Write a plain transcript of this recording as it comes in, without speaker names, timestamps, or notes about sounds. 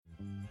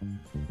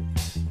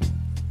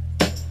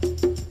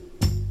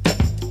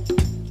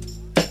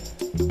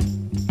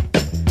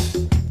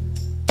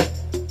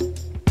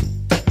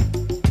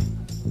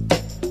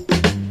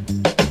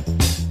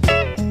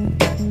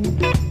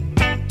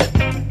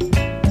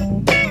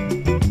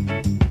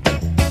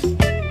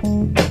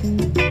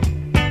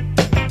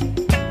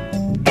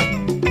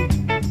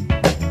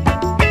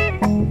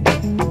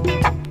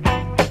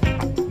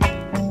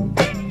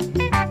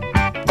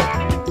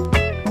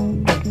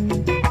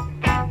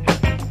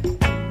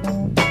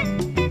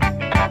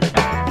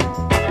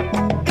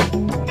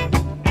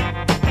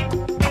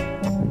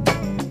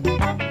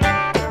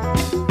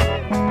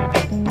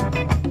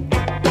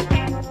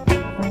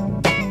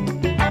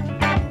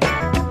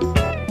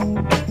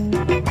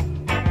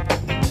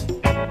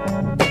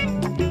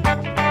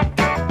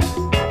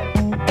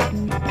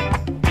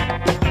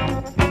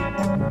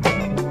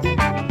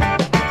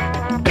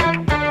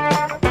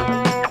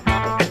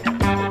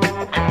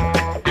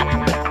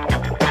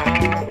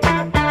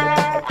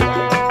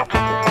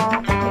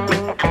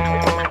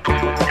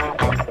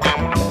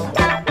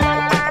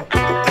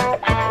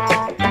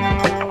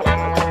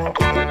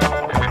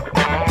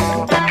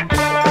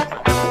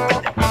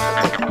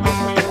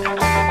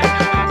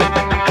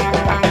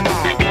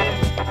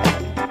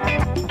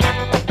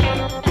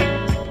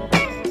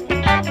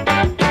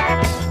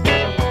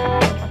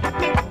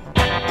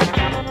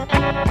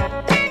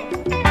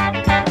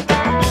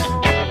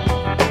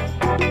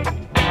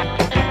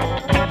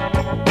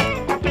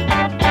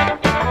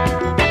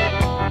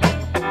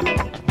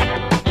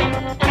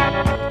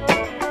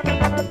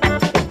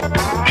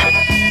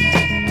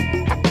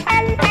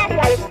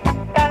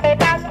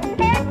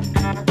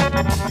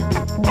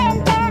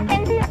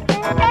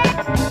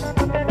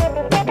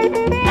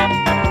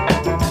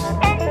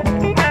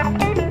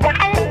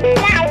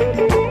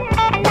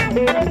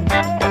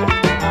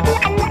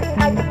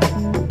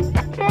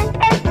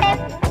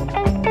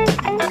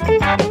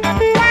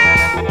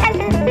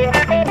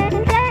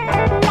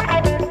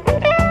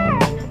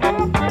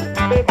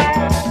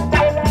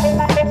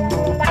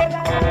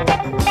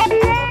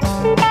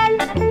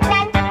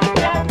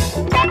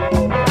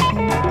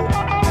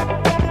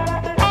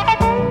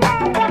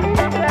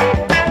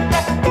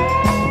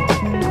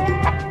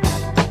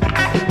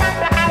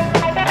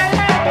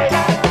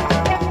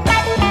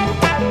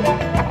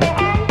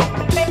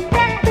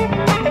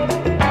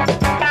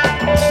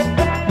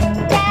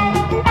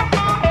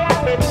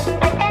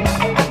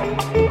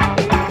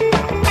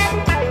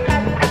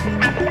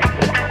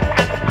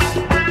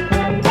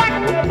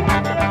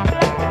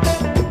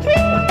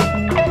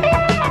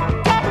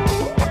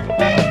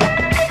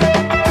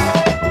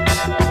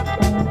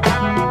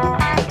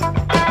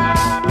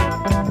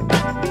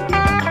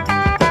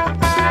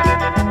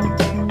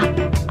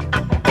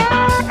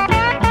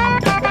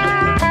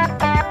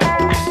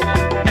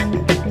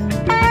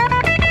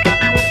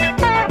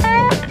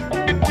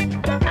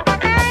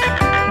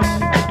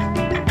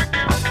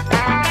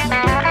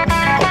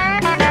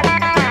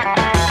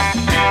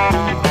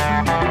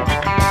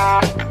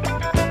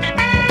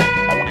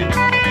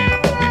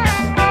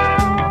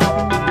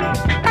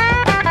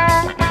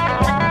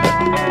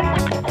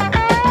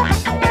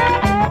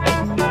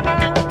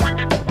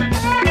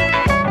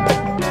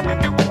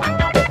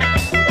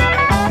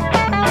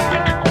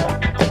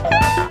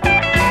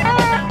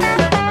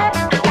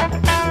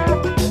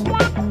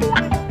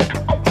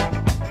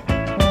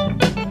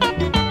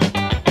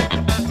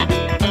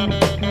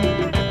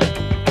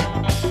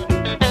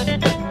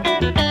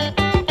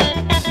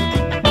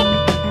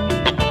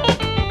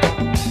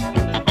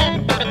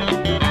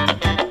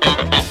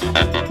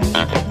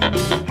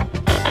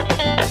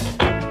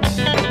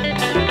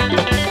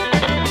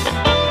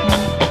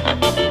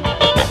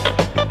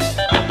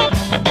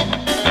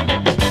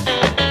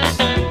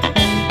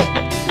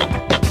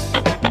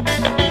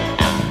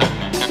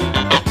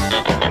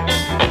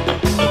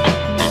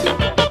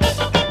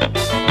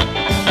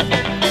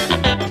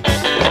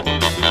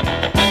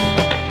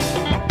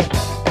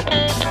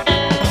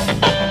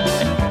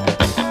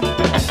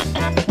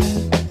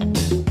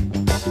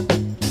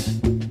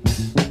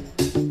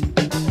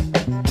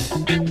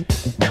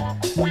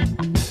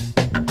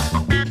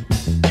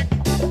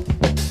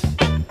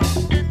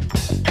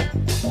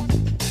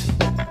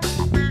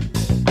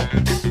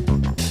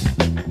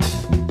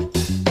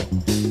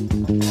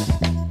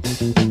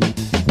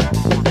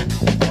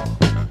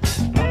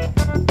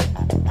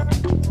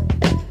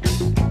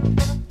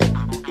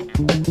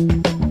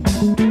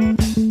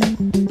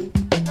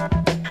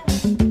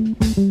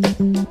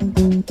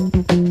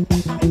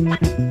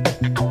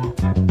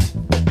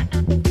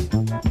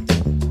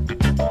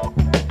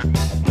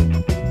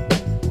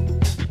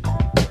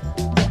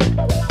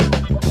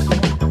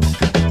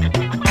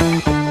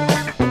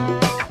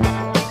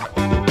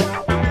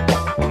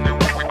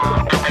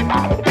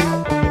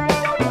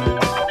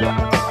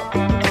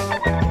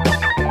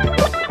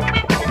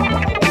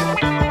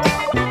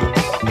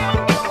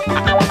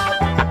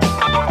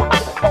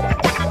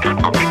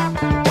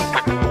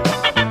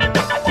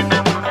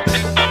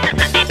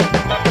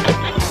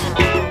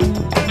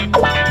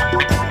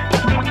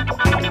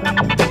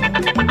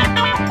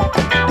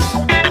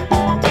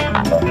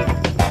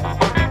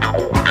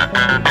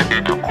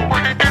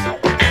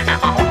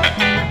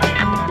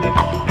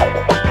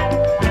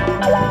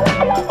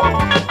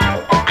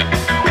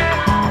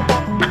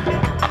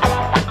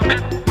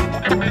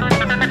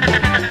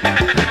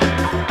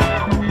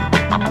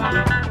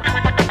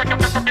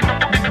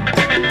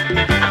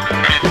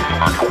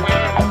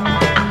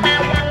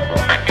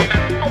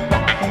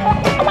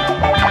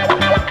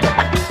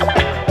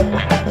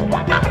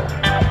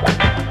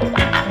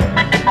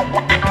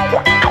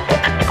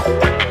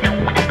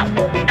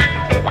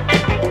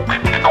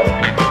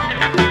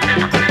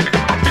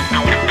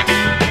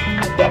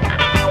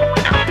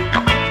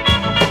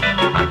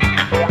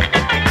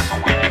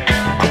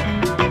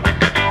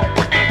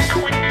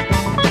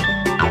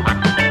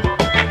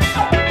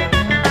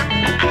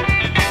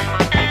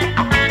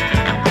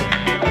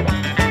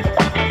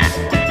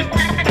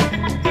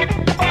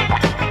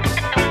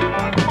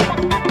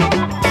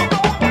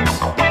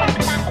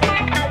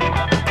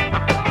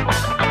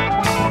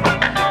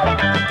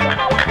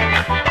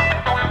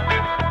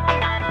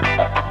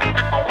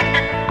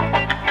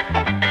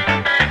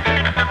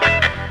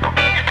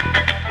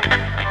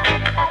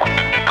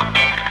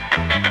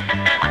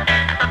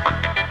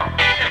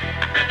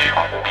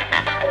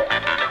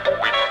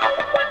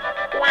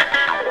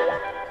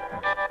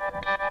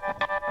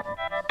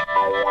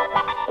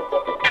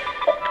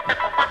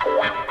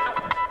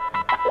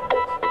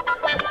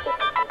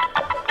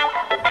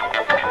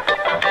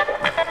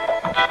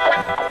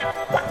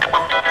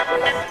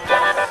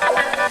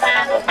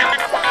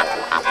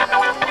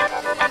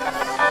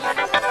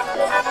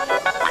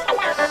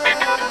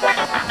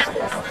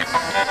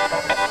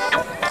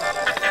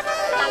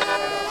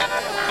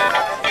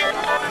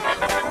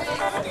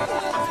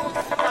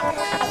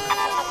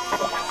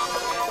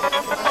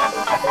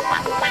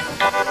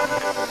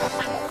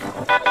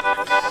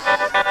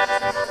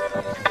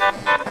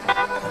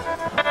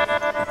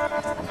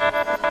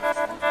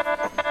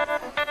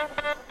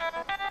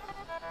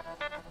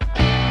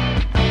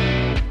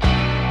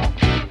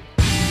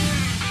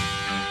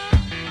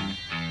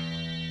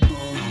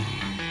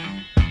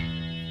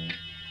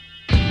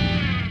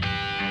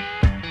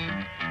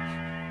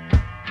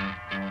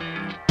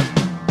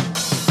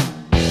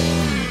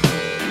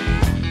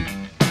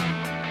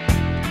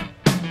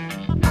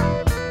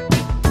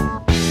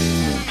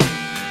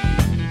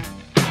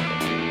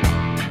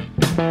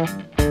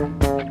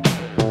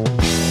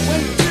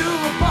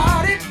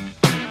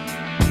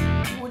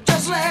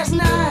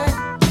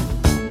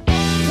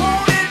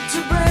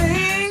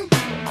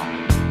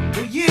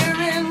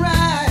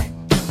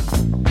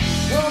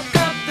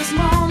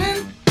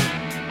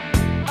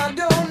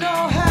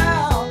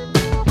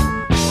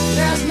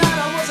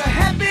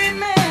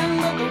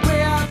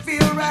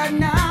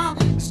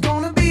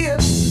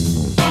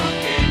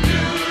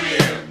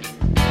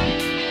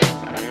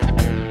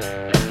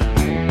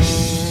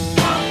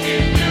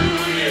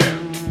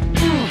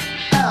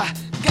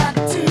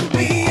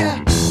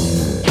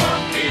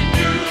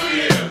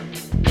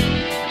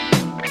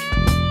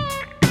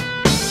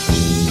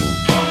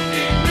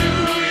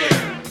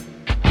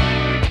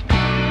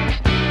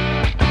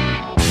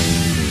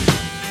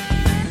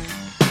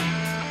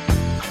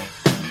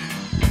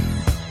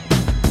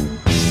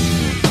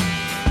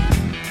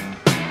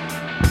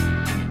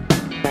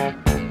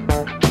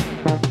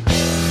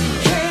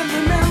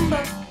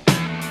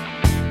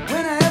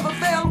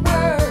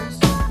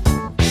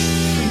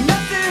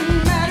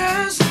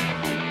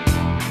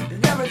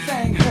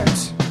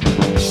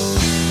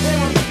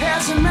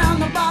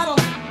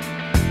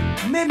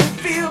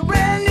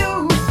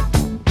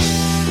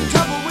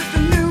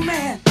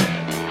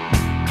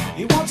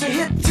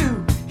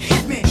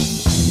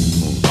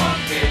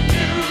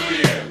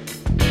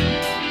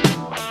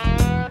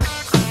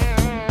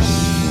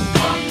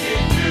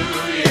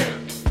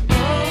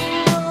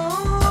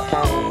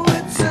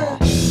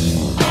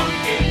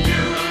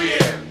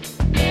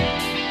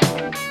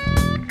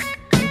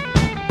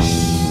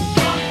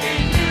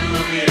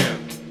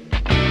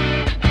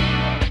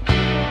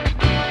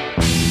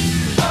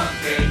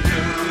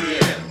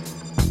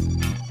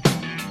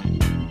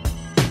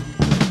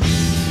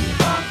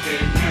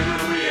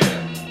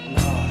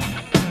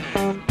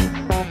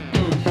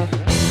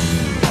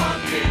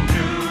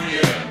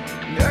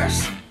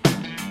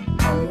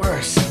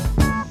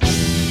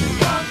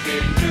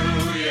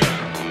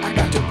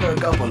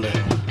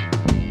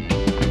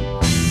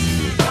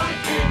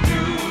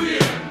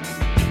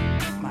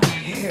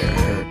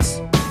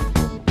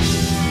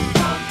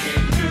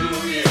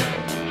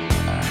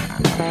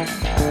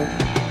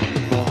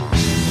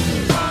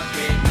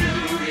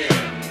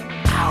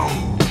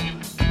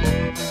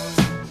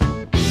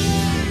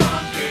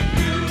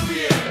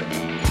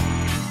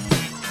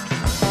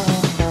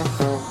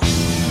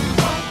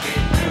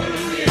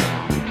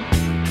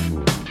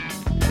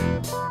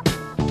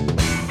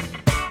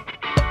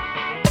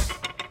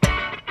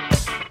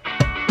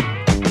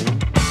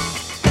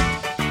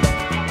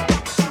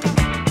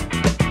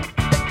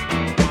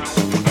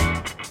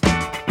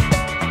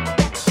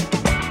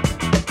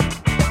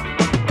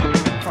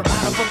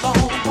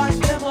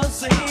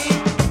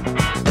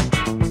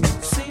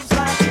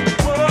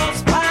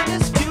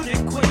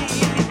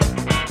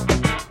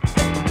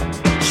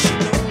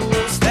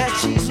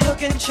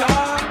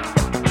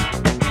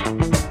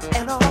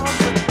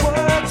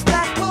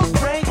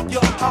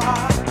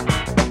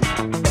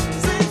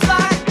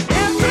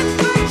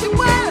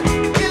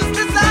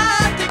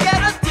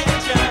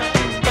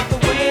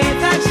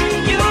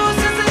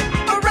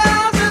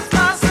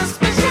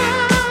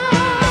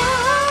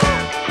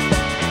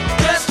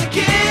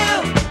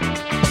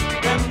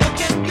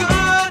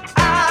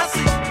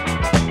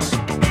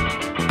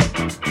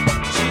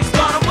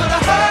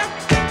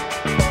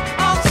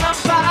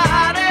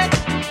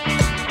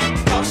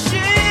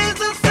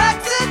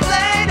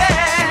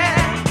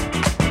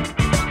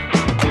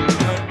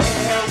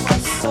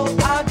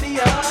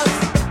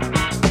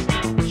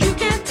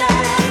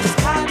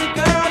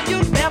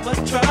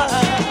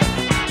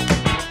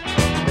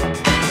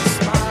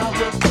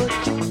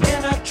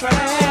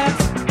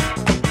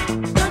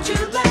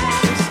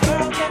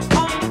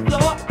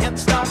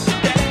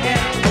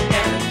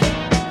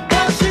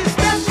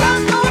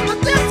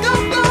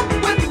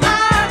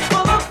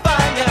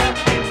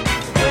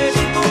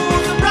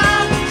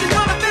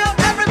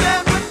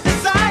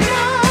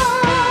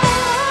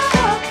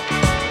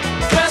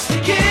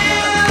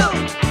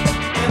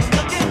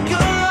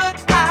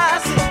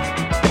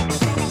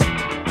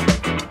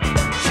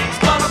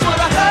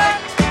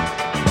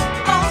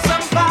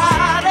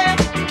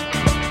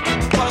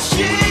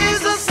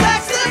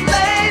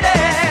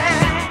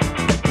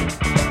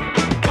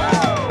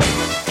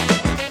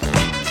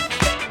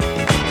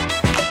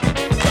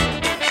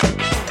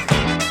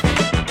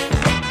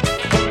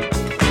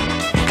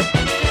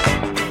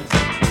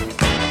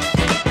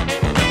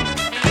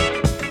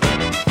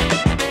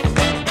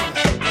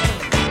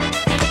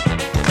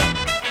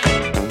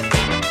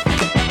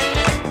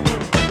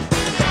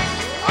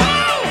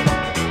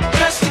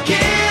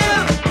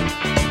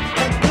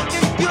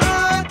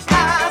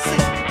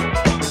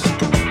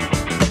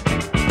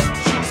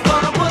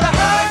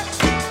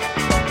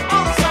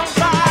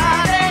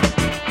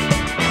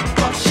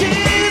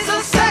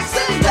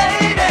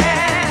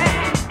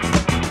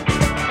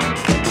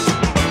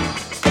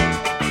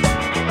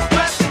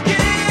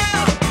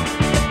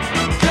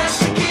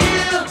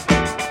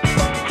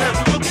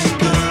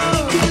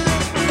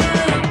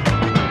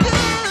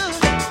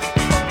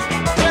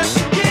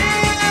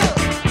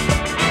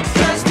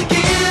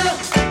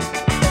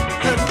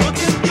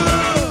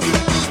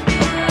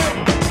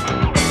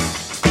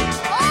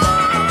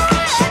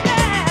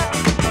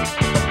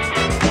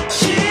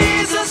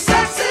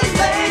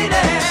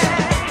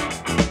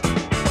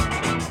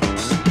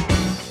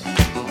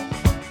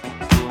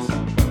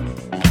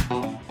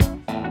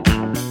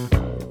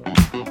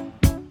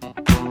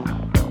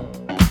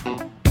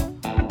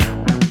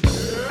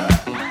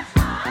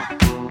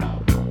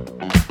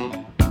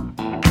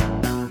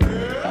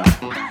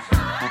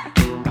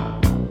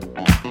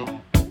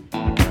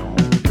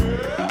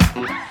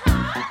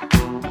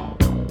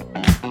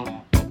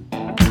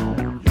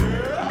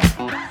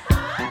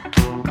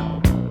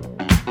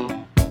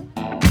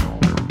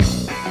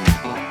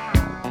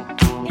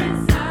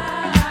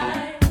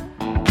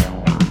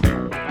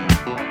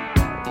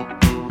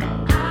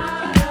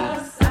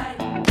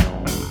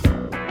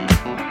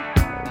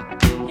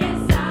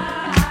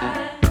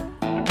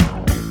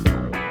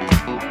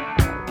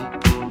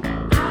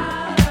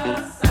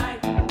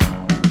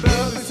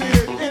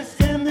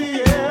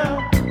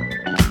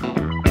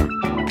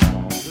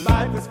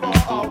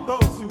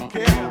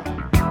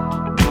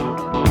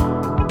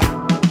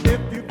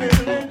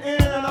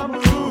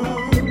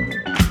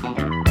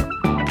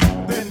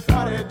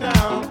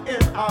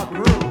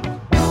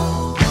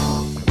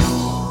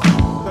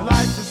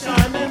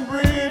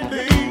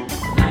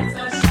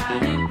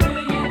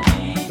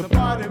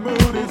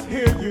mood is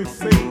here, you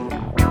see.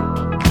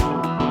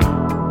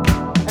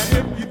 And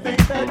if you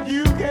think that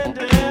you can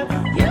dance,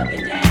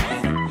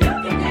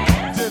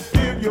 just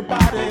give your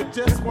body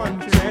just one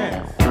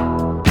chance.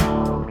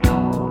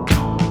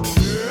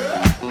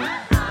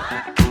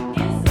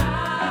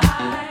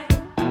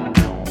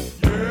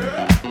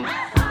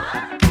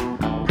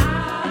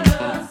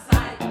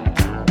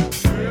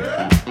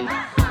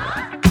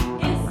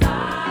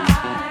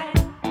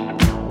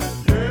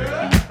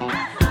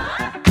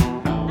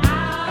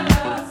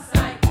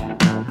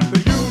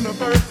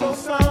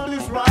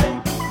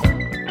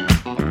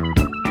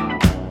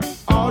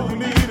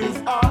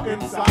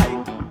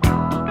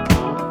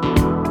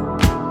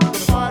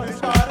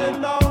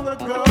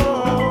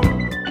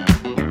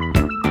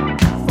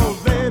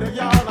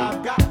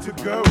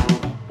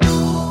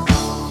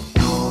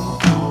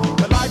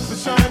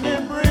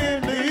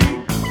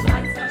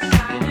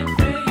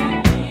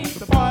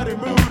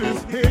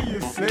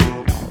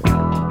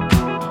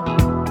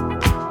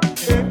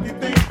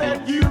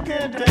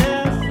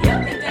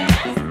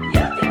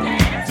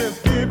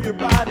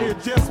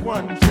 Just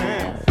one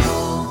chance.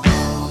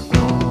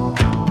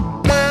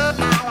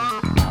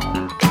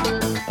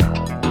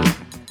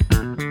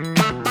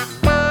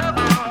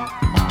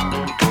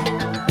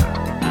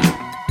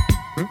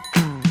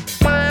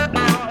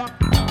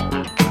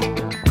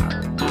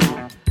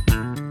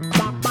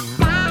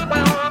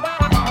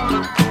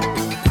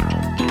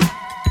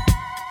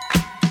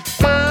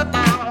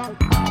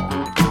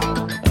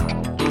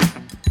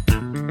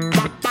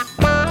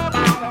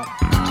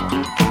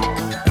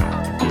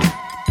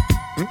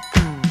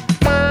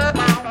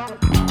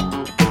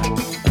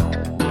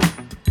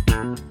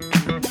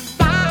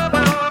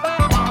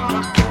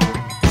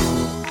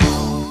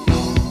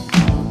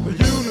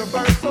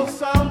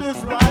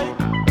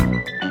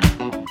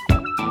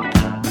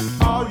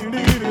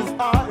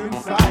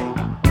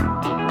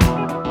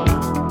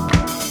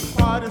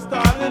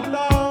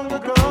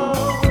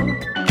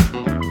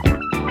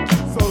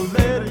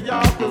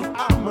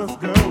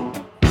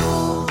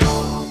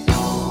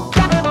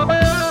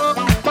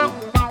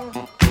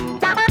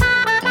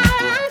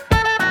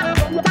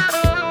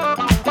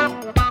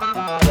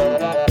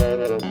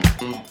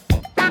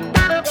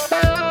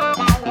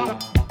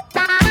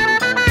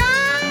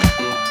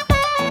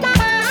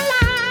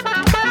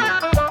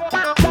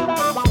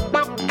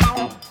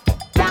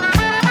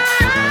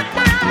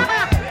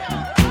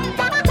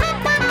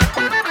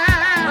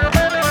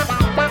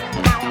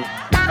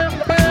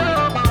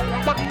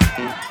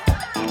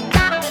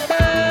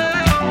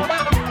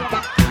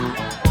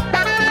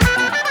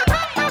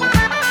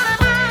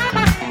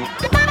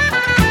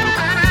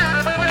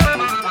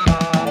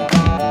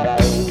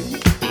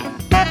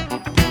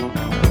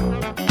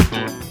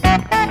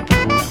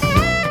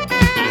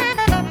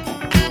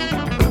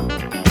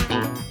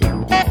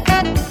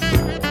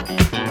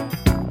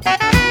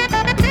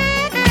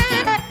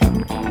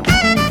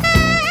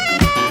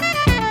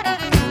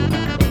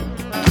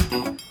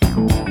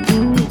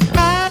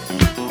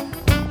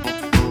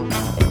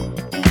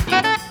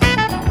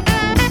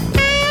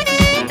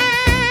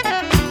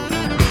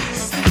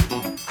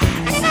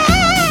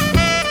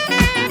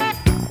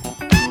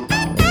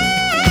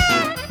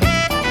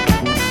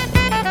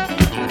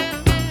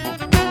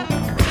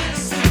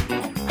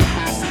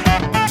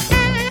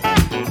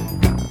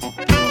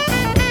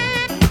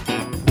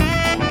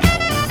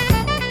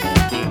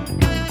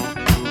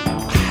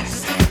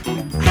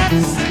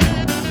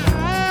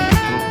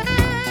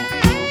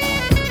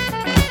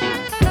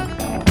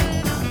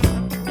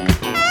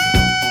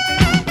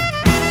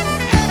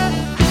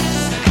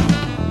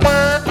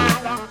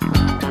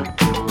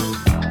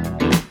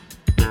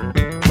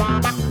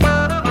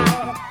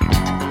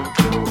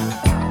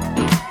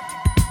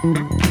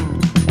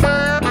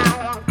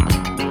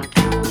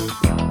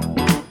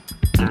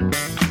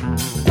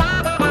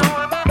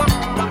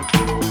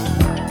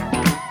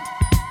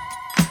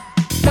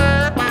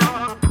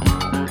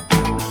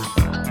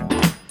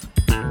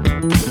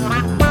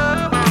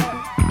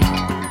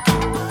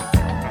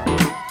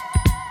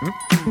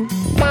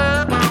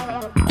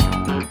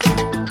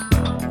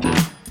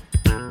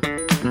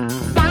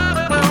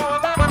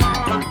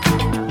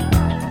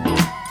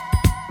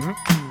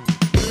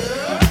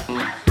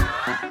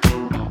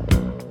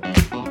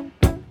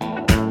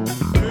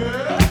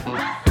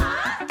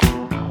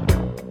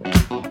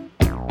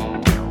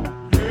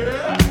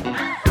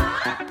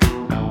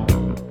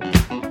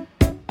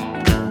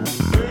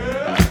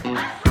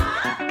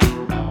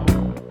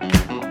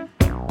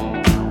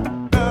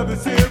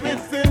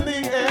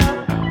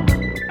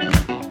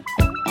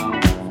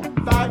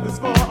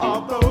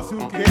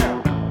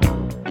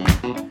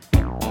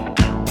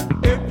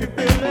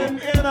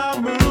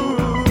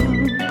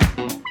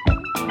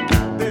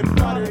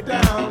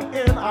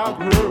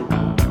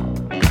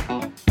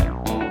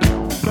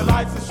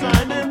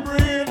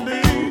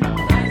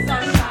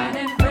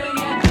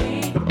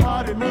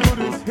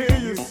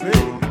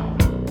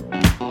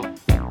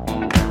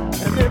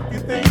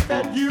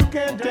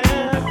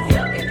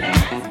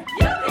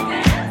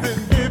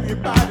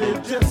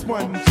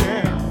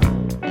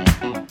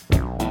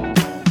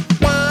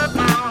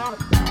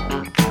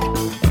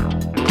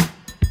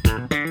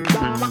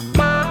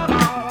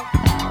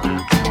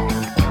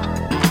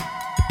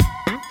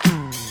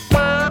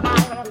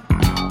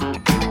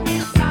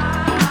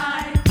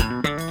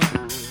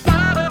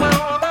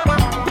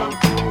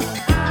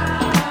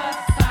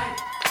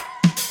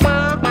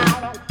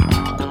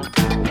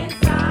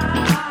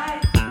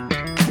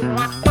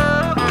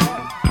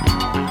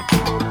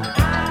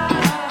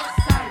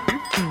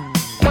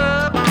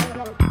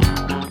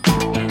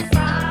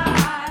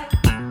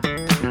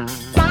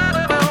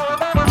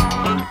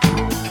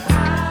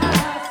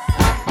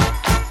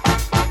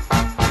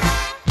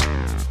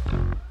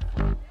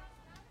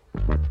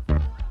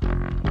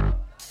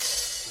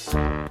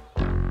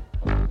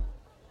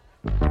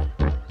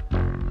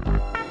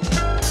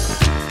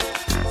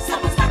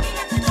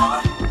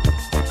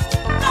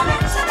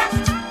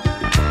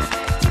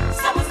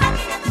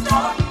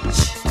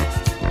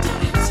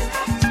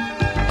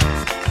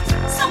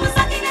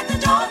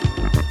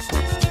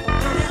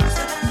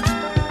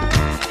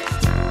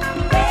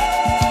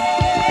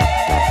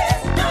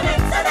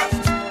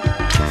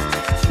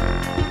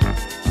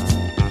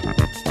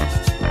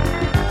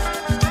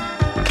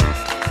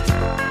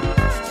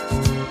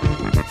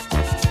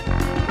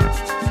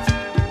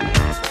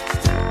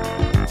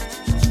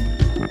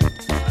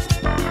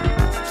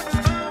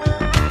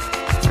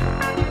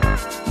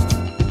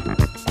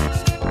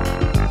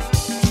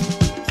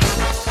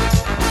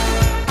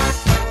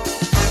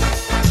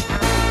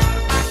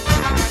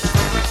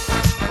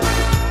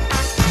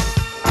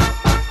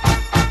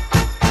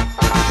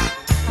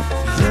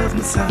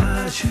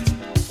 massage,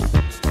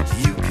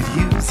 you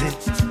could use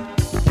it.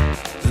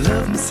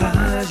 Love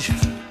massage,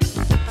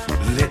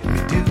 let me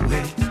do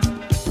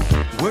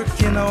it.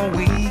 Working all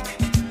week,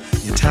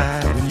 you're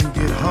tired when you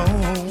get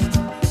home.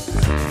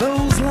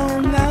 Those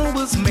long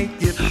hours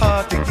make it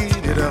hard to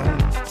get it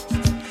on.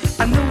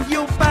 I know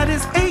your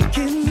body's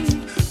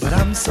aching, but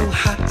I'm so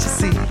hot to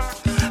see.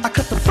 I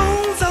cut the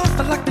phones off,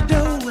 I lock the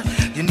door.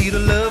 You need a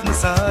love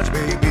massage,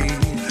 baby.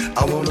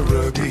 I wanna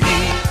rub you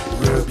here,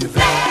 rub you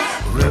there,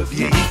 rub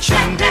you each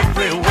and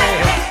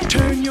everywhere.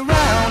 Turn you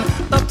round,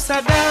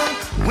 upside down.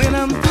 When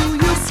I'm through,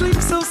 you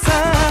sleep so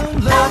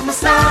sound. Love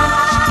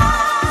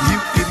massage, you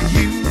could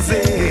use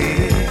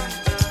it.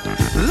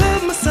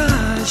 Love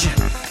massage,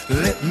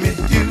 let me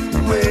do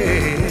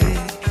it.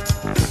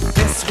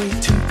 Best way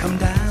to come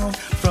down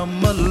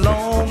from a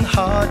long,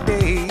 hard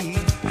day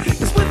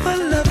is with a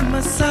love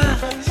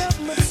massage.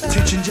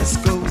 Tension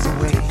just goes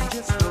away.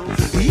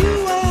 You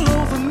all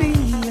over me,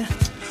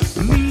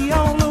 me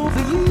all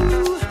over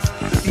you.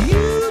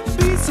 You'd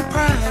be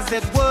surprised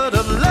at what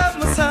a love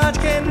massage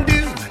can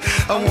do.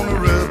 I wanna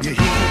rub you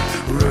here,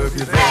 rub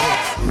you there,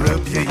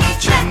 rub you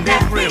each and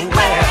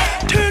everywhere.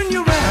 Turn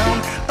you round,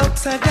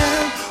 upside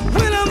down.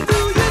 When I'm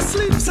through, you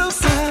sleep so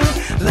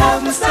sound.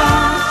 Love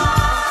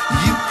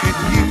massage, you could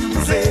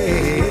use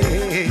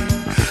it.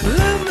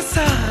 Love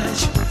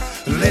massage,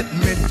 let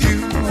me do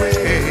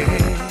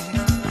it.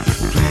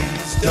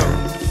 Please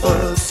don't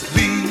fuss,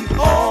 leave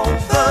all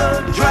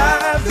the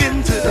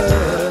driving to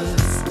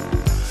us.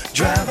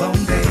 Drive on,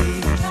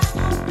 babe.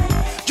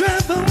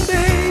 Drive on,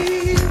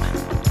 babe.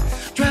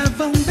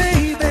 Drive on,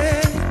 baby.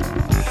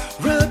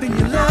 Rubbing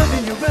you,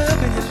 loving you,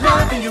 rubbing you,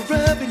 loving you,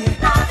 rubbing you.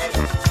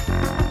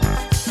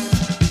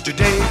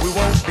 Today we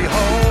won't be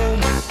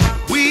home.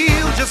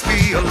 We'll just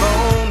be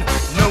alone.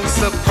 No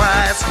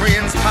surprise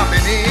friends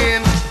popping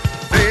in.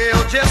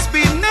 They'll just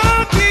be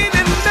knocking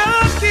and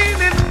knocking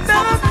and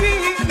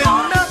knocking and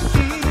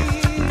knocking.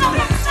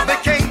 They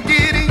can't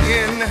get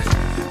in.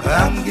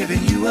 I'm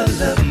giving you a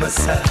love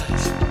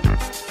massage.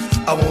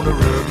 I wanna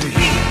rub you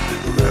here,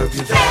 rub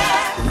you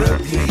there,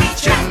 rub you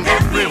each and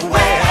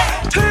everywhere.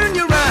 Turn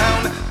you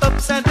round,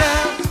 upside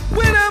down.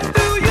 When I'm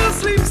through, you'll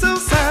sleep so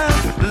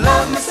sound.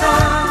 Love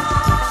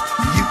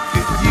massage, you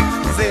could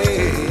use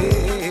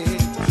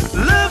it.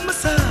 Love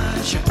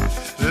massage,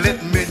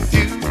 let me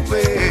do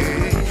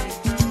it.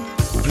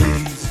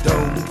 Please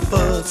don't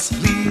fuss,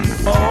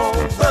 leave all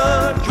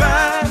the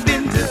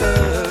driving to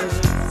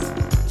us.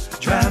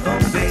 Drive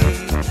on,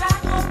 babe.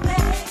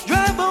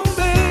 Drive on,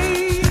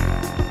 babe.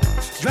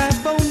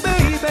 Drive on,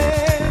 baby.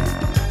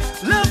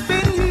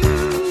 Loving you,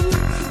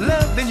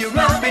 loving you,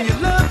 loving you,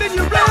 loving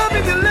you,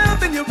 loving you,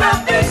 loving you,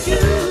 loving you.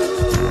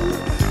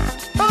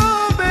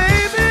 Oh,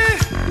 baby,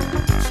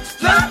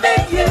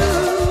 loving you.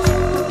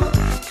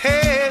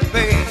 Hey,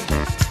 babe.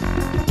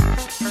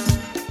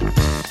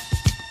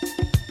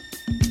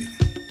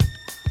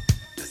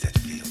 Does that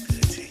feel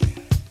good to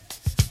you?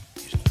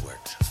 You done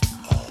worked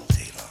all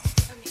day long.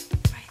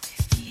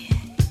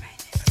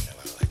 I know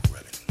I like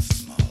rubbing the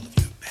small of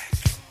your back.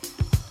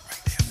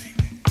 Right there,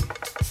 baby.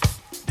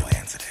 Don't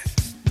answer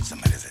that.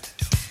 Somebody's at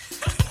the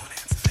door. You won't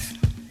answer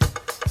that.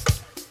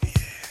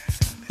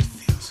 Yeah, that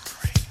feels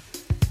great.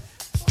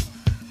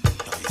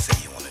 Oh, you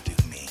say you want to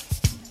do me?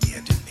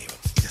 Yeah, do me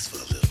just for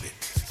a little bit.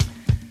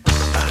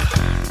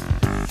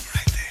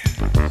 Right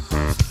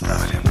there.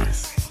 Lord have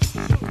mercy.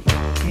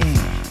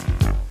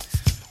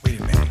 Wait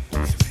a minute.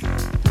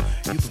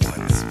 You the one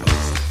that's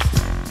supposed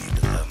to need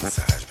the love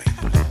massage,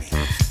 baby. Let me do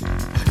you.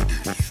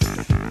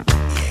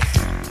 Yeah.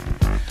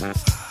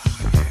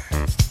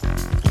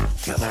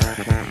 Feel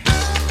alright.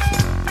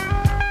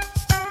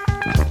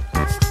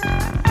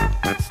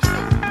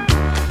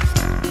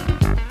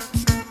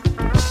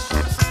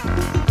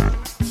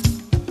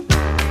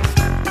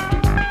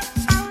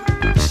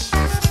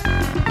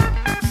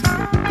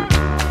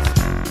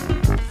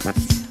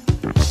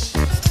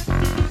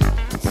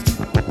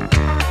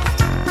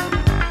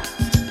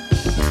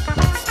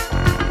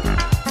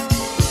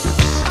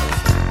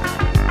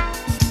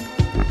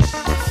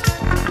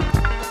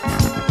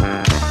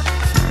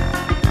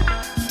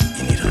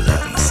 You need a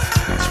love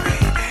massage,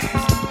 baby.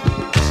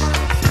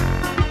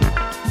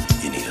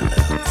 You need a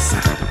love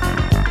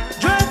massage.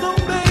 Drive on,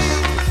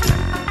 baby.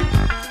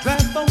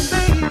 Drive on,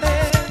 baby.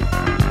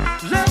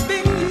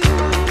 Loving you,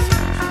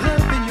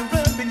 loving you,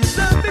 rubbing you,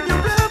 loving you,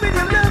 rubbing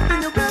you,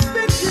 loving you,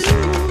 rubbing you.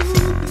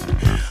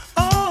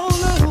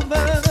 All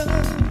over.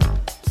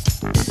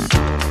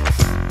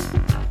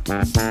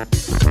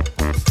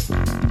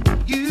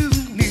 You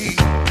need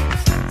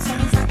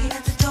Someone's knocking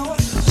at the door.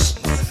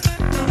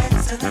 Don't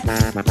answer that.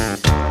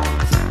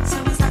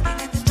 Someone's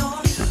knocking at the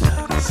door.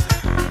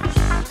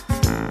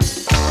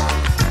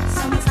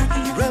 Someone's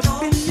knocking at the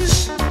door. rubbing you,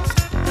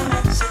 Don't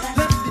answer that.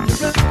 loving you,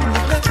 rubbing you,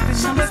 loving you,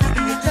 Someone's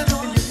rubbing you, knocking at the door.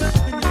 loving you,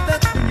 rubbing you,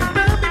 loving you,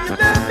 rubbing you,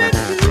 loving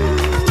you.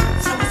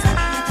 Someone's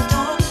knocking at the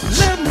door.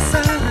 Love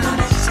massage,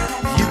 Don't answer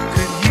that. you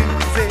could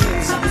use it.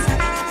 Someone's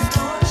knocking at the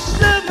door.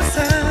 Love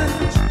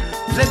massage,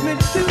 let me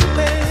do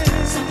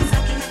it. Someone's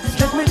knocking at the Let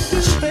door. me do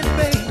it,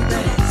 baby.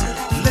 Don't answer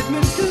that. Let me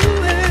do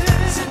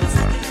it.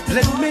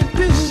 Let me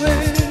do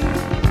it.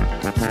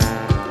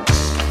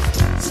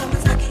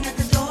 Someone's knocking at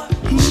the door.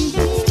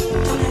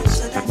 Don't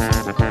answer that.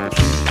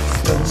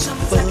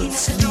 Someone's knocking at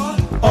the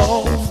door.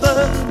 All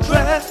the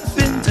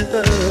driving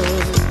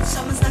does.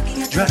 Someone's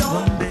knocking at the Drive door.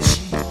 on, baby.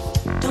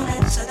 Don't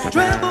answer that.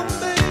 Drive on,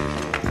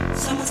 baby.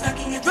 Someone's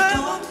knocking at the Drive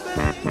door. on,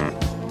 baby.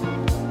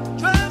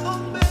 Drive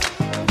on, baby.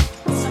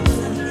 Someone's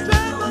knocking at the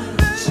Drive door. on,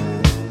 baby.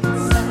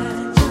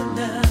 Inside your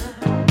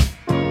love.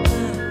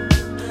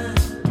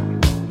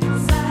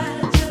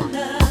 Inside your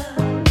love.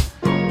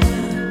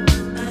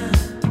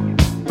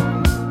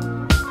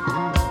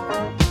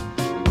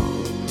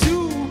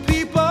 Two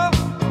people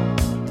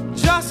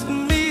just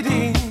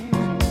meeting,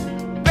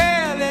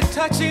 barely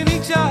touching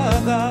each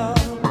other.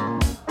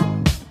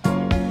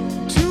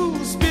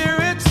 Two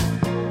spirits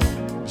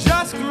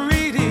just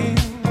greeting,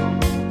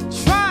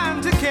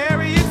 trying to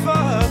carry it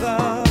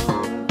further.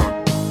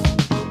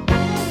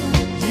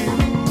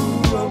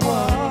 You are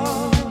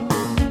one,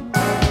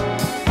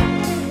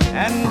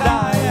 and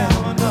I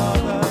am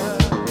another.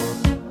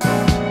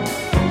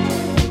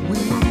 We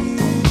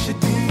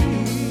should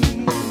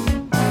be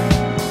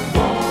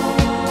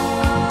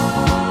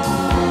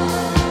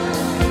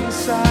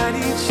inside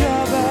each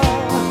other.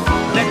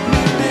 Let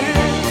me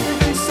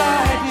live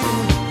inside you.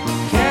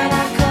 Can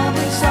I come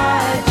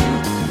inside you?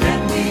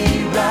 Let me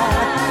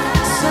ride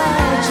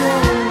inside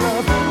your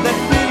love. Let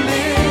me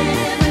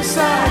live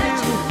inside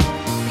you.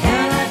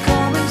 Can I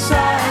come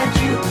inside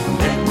you?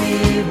 Let me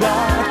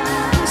ride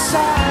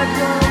inside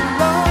your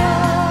love.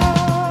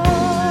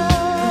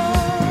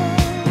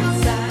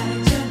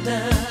 Inside your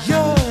love.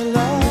 Your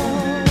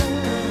love.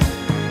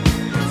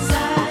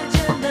 Inside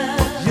your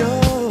love.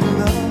 Your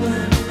love.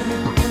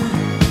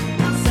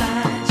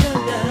 Inside your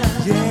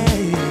love.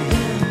 Yeah.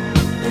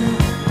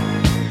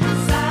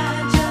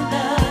 Inside your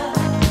love.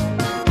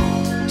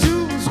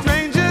 Two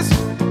strangers,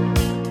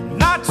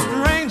 not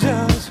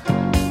strangers,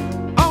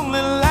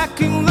 only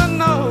lacking the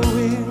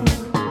knowing.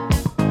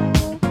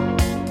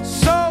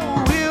 So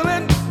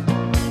willing,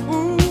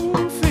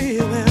 ooh,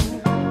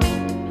 feeling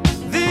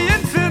the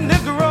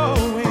infinite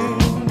growing.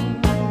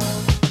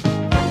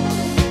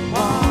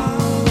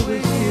 While we're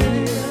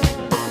here,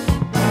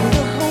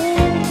 the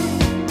whole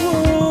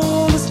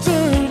world is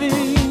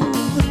turning.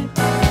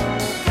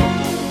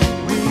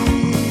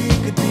 We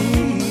could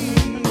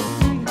be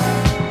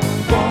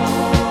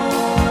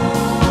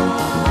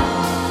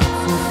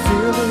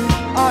fulfilling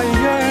our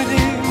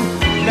yearning.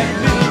 Let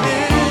me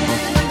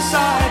live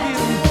inside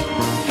you.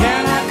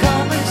 Can I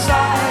come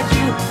inside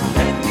you?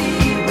 Let me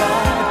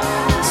ride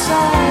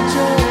inside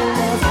your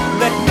love.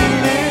 Let me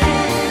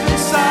live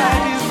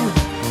inside you.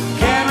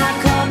 Can I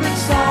come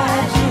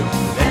inside you?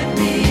 Let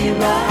me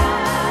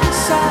ride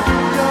inside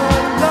your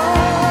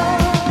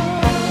love.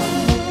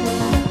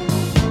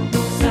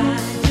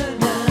 Inside your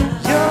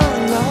love. Your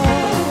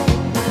love.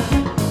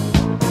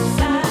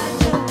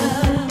 Inside your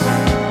love.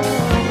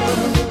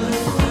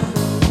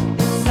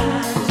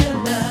 Inside your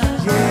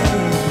love.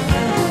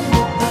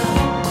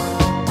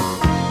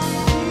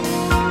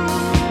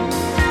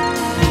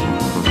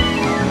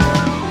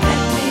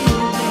 Let me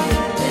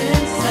live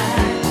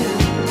inside you.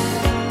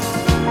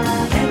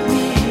 Let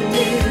me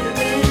live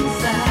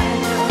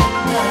inside your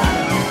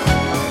love.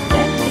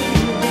 Let me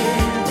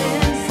live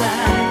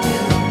inside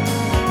you.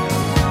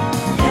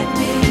 Let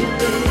me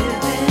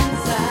live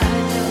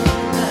inside your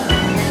love.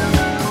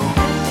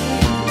 Let me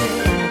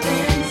live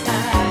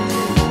inside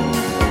you.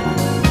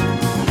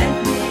 Let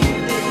me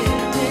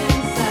live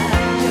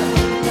inside your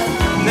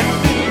love. Let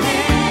me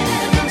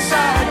live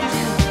inside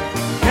you.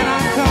 Can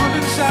I come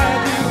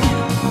inside you?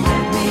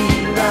 Let me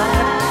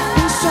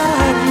ride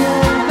Inside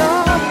your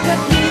love.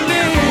 Let me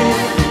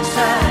live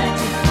inside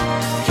you.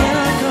 Can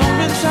I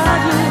come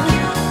inside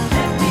you?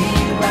 Let me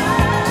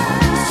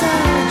ride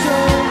Inside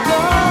your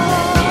love.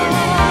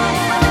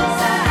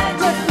 inside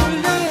you. Let me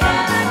live.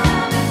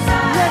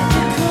 Let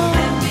me come.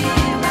 Let me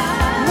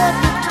ride Let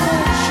me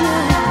touch you.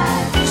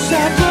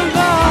 Inside your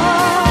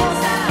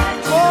love.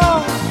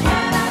 Oh,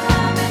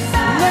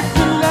 let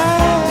me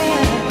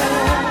live.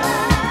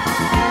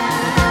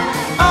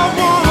 I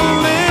wanna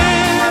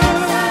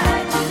live.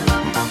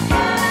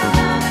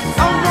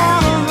 I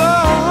wanna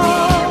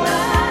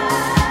love.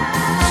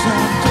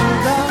 Inside your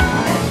love.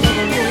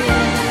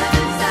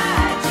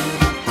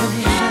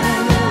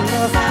 Inside your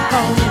love.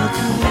 I wanna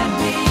come.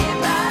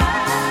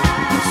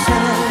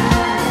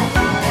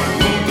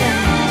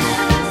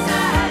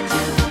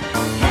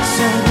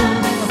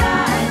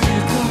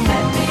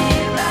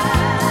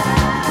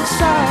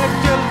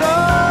 Inside your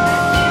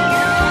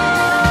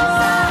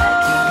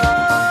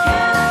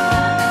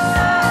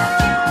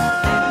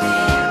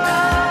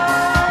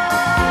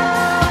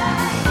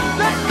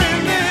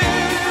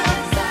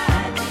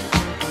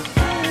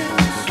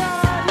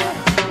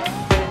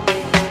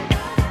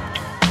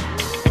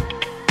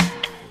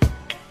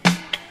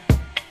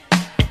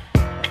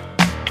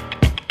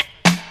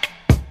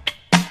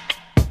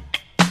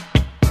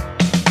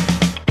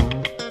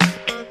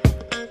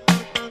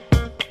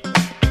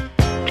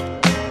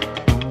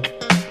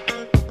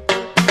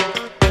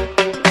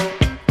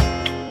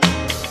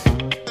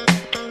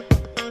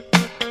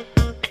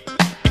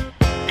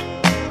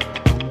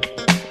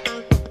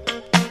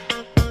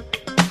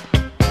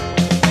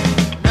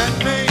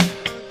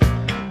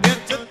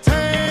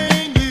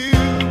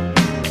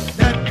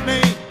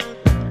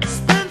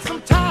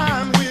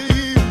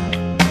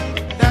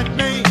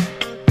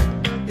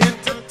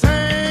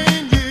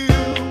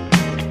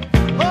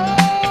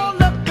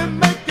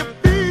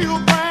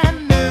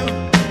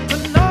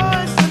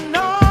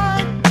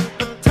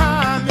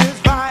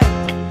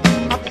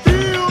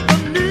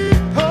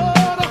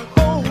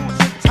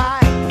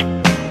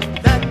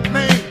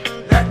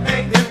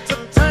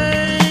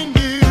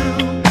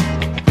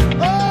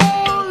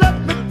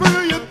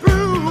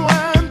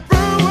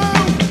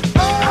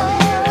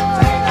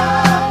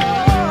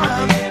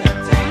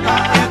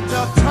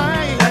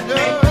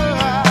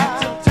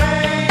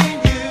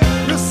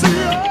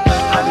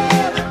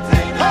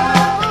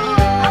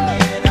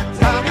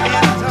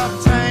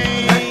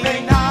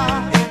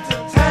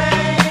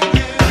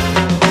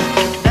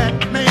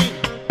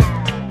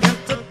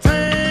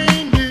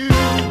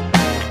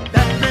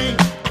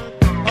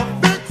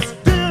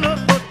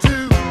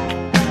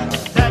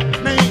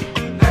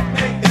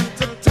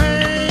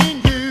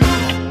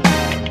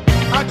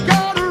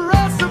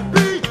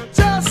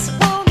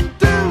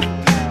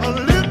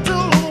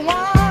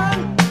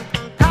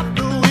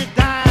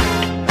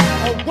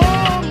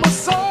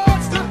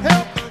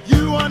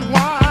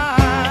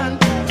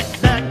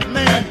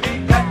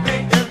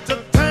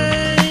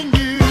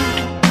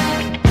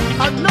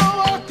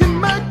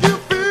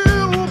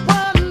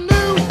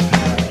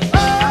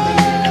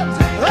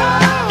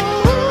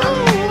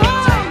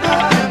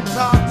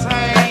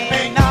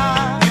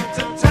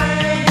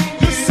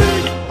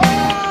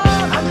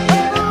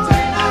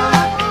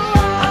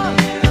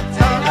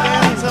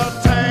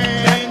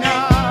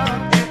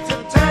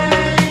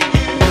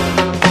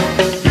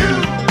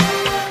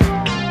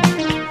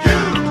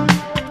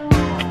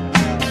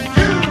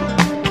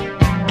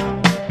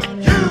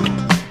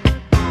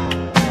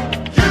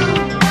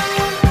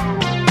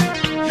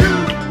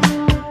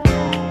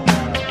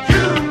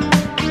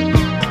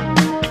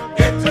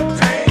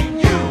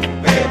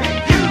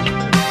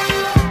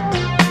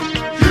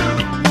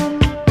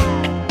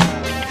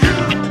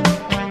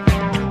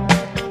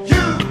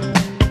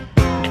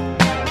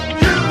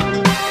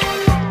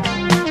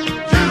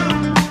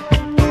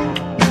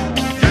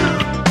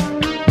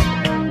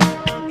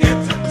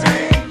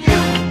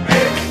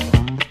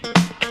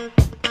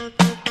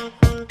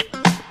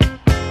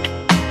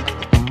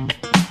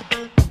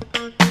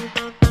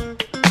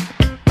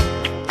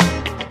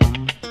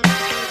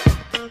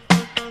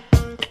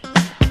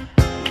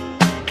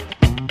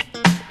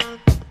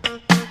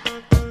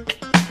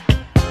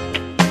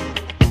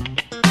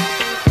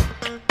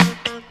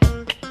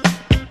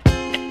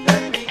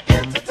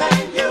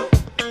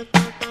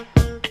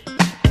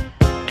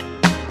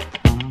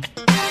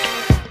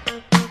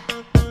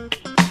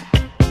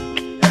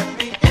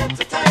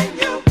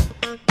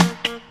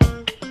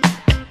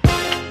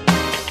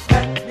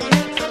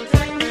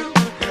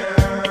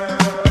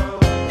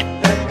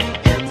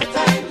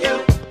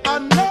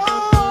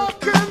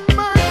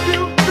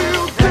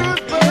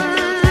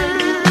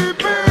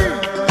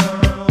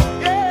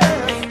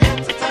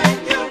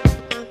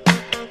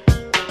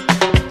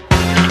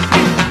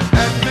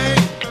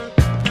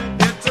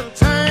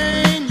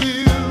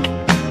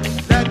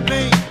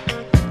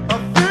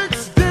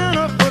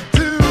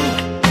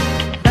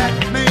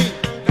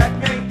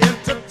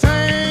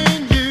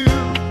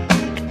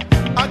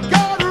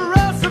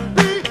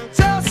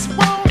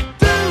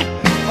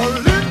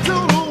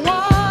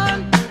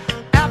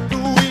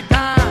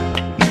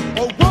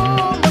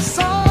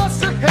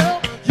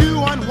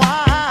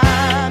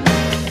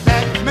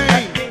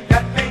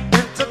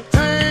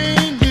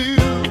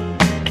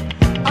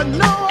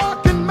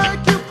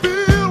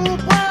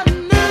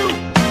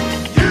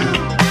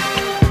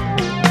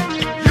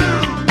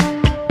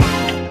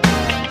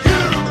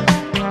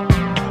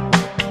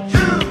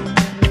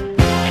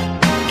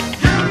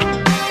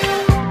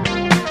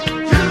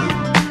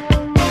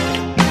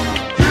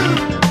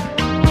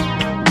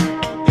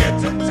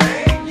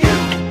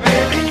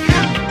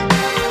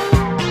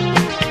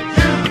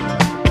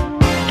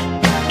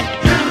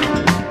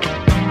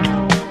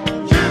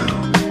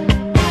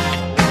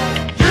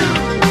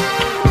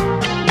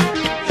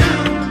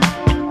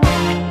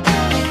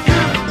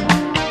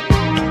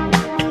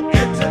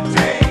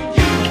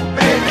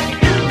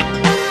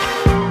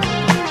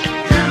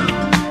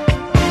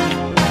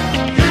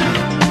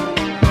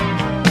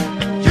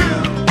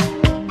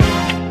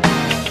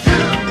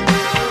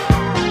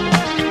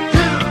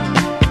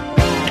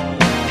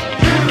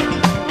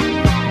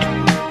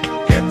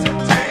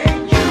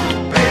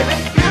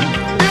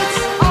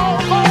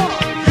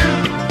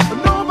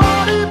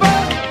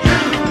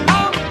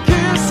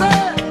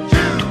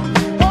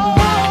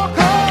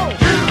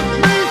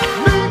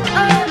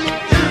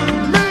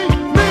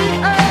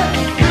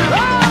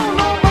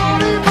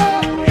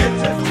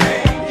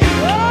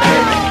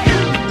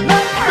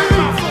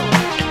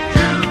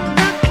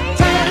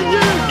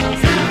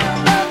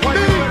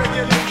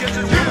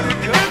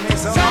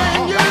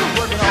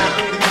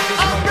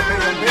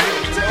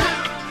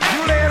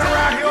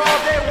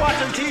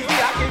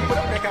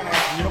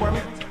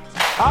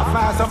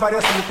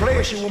somebody else to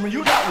replace you, woman.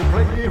 You not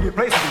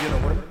replaceable, you know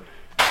what I mean?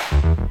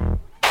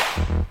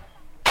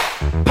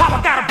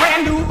 Papa got a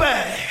brand new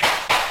bag.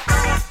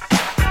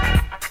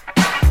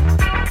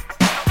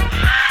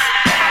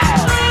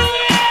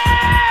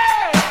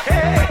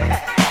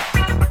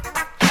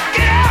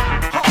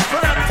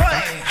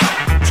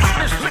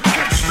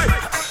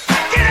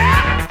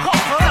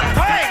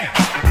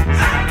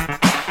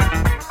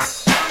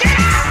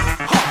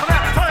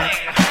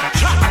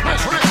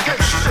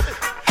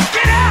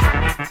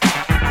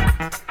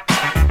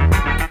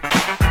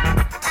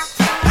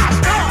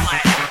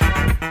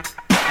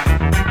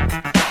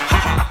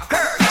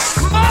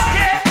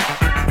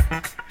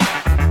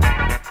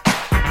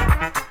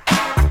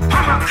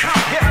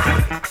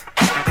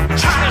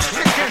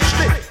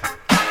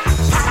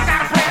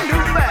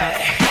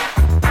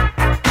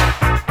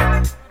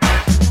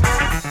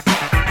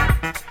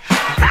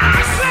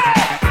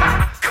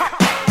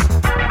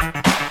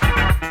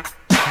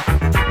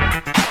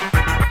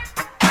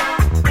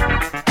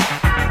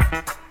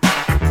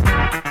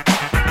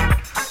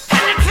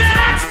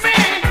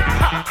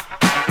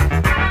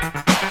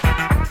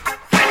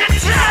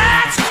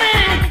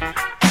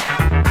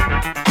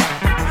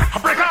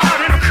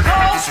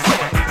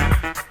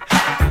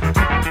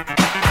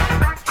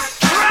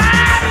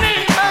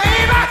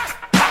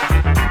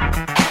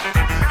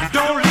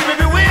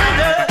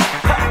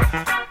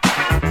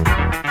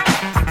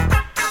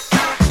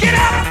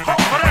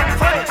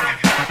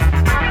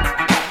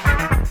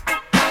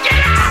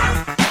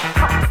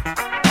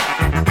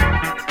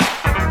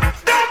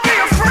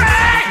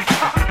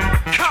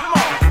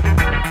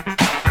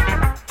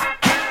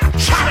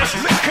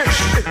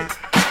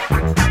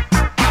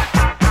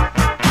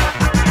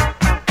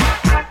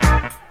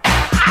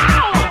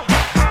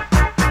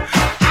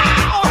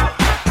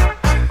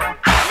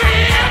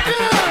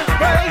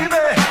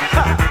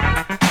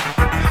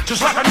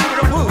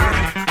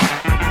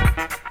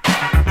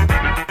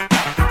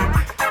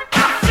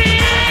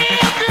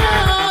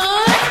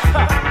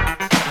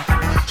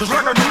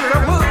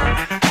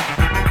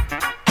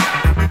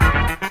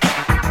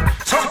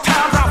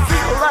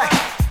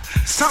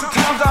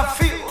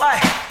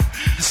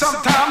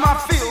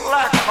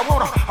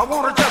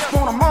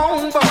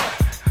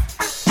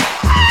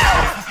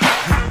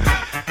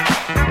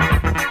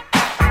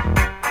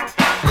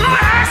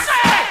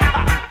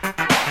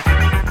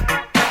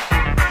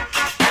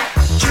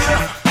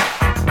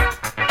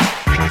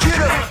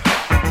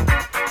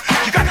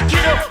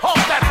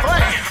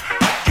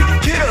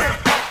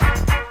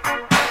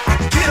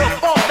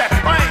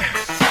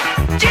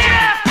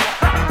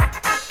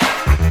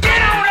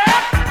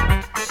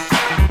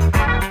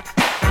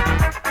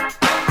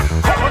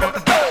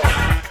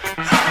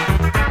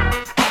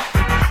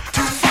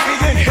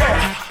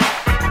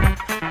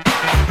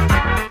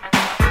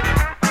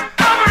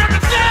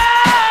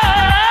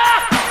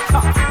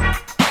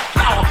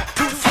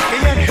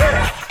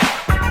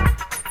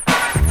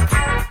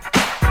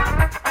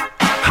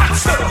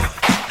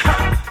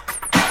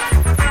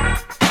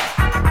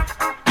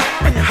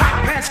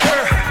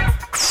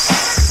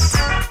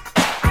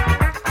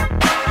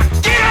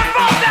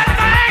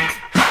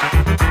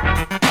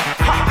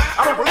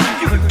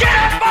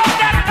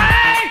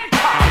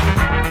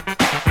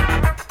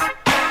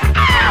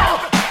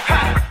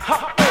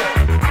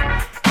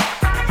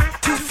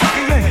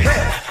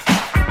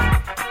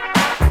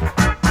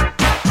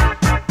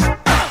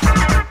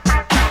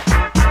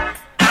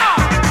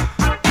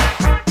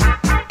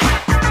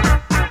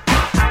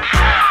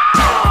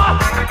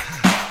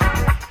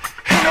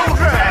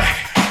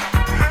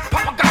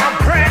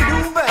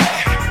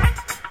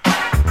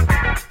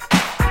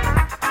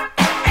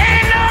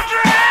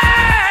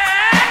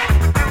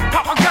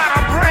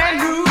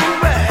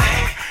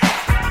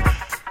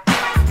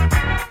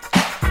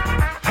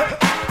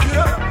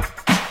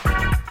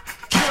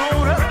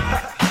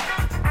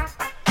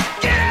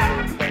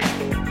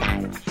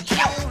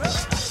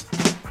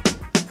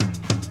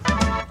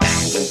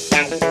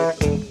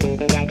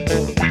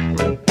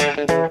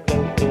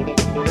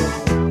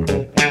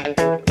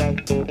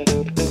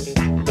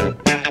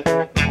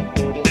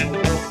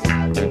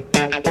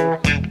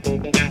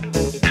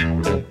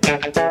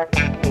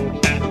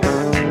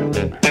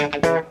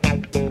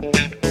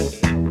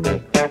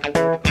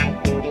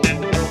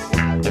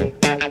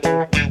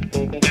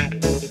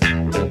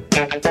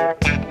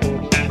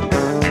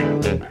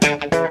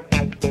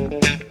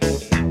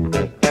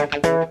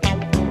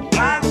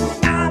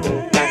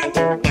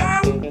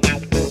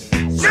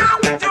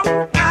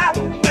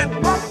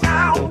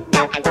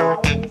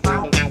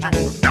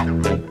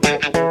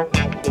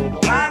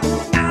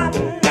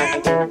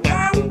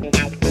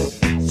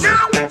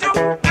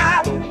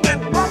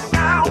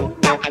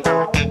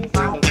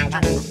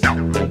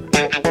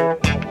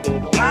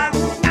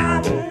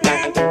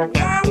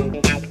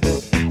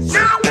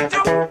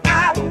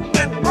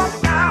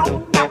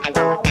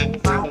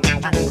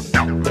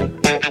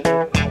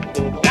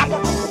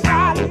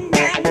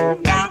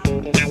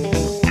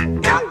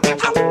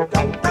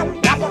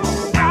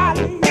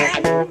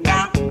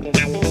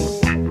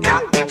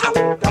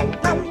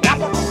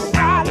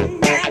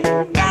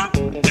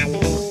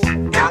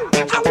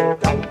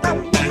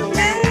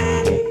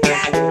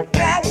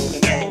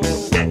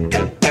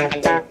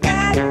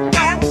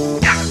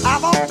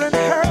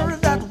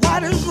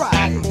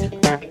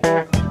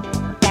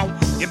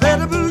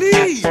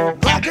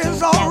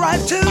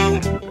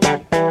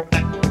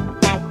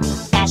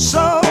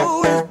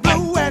 So is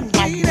blue and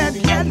green and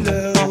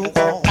yellow.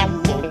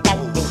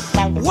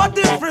 What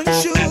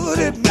difference should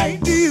it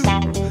make to you?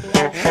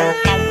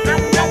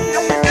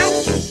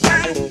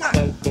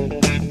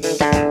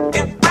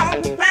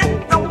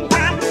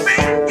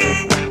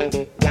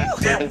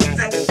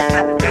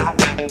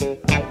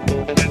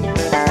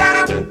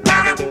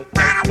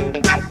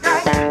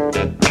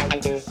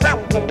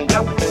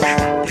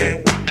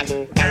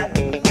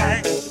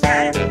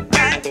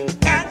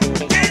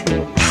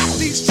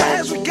 These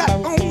ties we got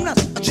on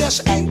us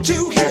just ain't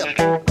too hip.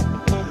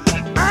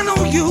 I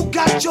know you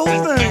got your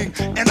thing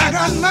and I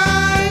got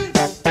mine.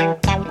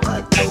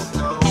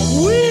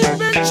 We've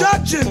been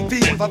judging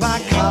people by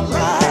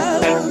color.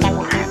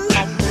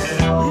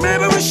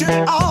 Maybe we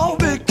should all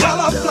be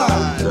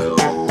colorblind.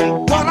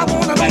 What I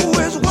wanna know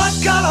is what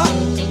color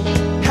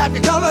have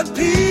you colored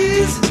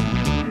peas?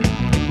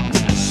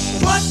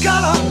 What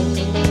color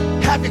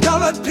have you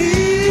colored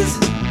peas?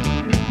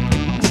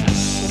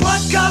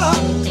 What color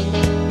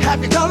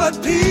have you colored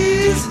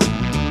peas?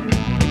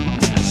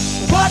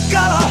 What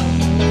color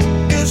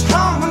is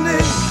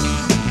harmony?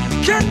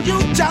 Can you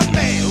tell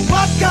me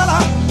what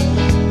color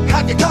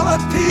have you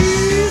colored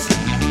peas?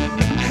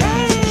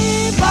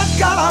 Hey, what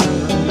color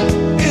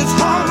is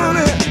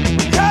harmony?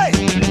 Hey,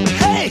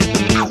 hey,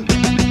 ow.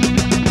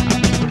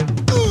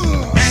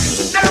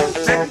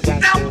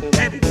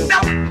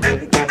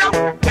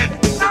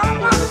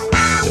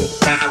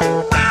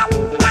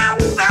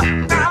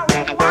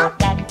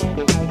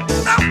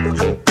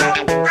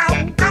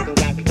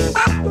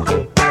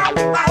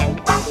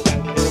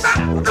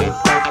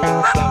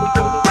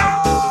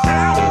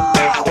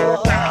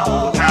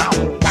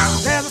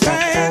 There's a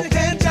saying you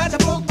can't judge a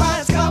book by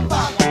its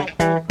cover.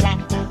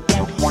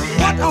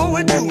 What are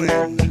we doing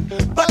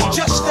but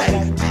just that?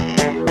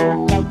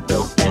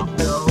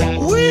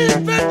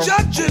 We've been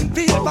judging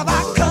people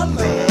by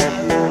color.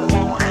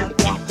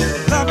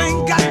 Love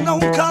ain't got no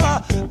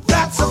color,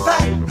 that's a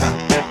fact.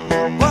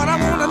 What I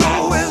wanna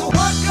know is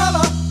what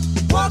color,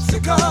 what's the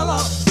color,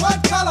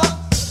 what color,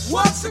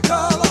 what's the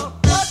color,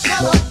 what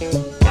color,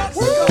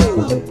 what's the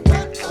color,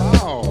 what color?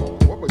 Oh,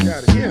 what we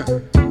got here?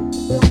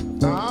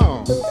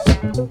 Oh,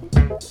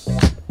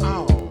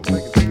 oh,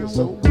 make it feel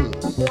so good.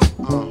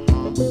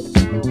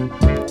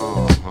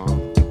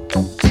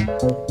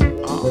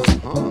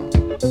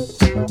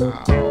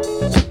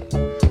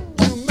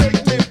 You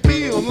make me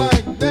feel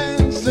like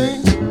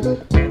dancing.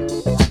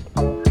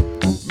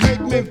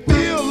 Make me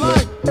feel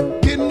like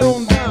getting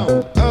on down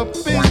up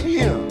in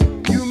here.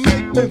 You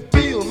make me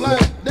feel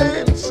like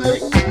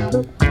dancing.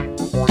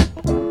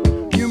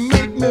 You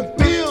make me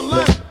feel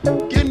like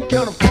getting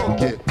kind of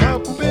funky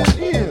up in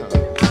here.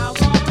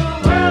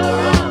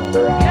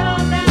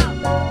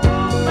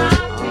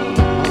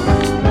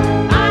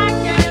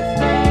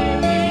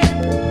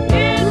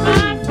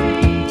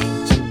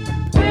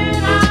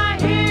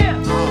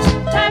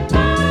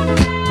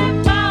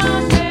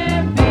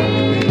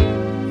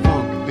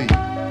 Funky beat,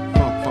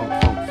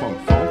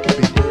 funky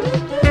beat.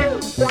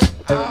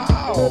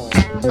 Ow.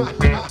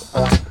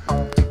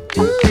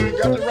 You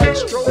got the right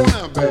stroke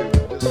now, baby.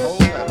 Just hold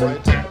that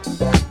right there.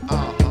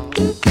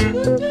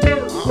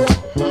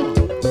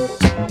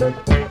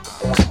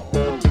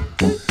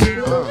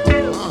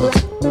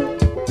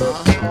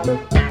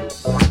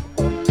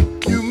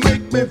 You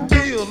make me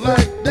feel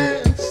like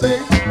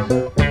dancing.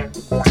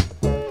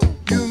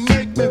 You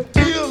make me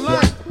feel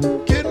like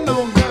getting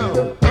on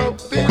down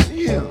up in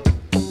here.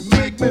 You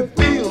make me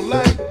feel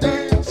like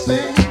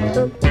dancing.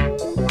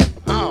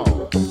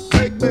 Oh,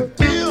 make me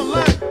feel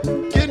like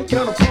getting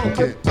kind of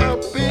funky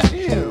up in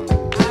here.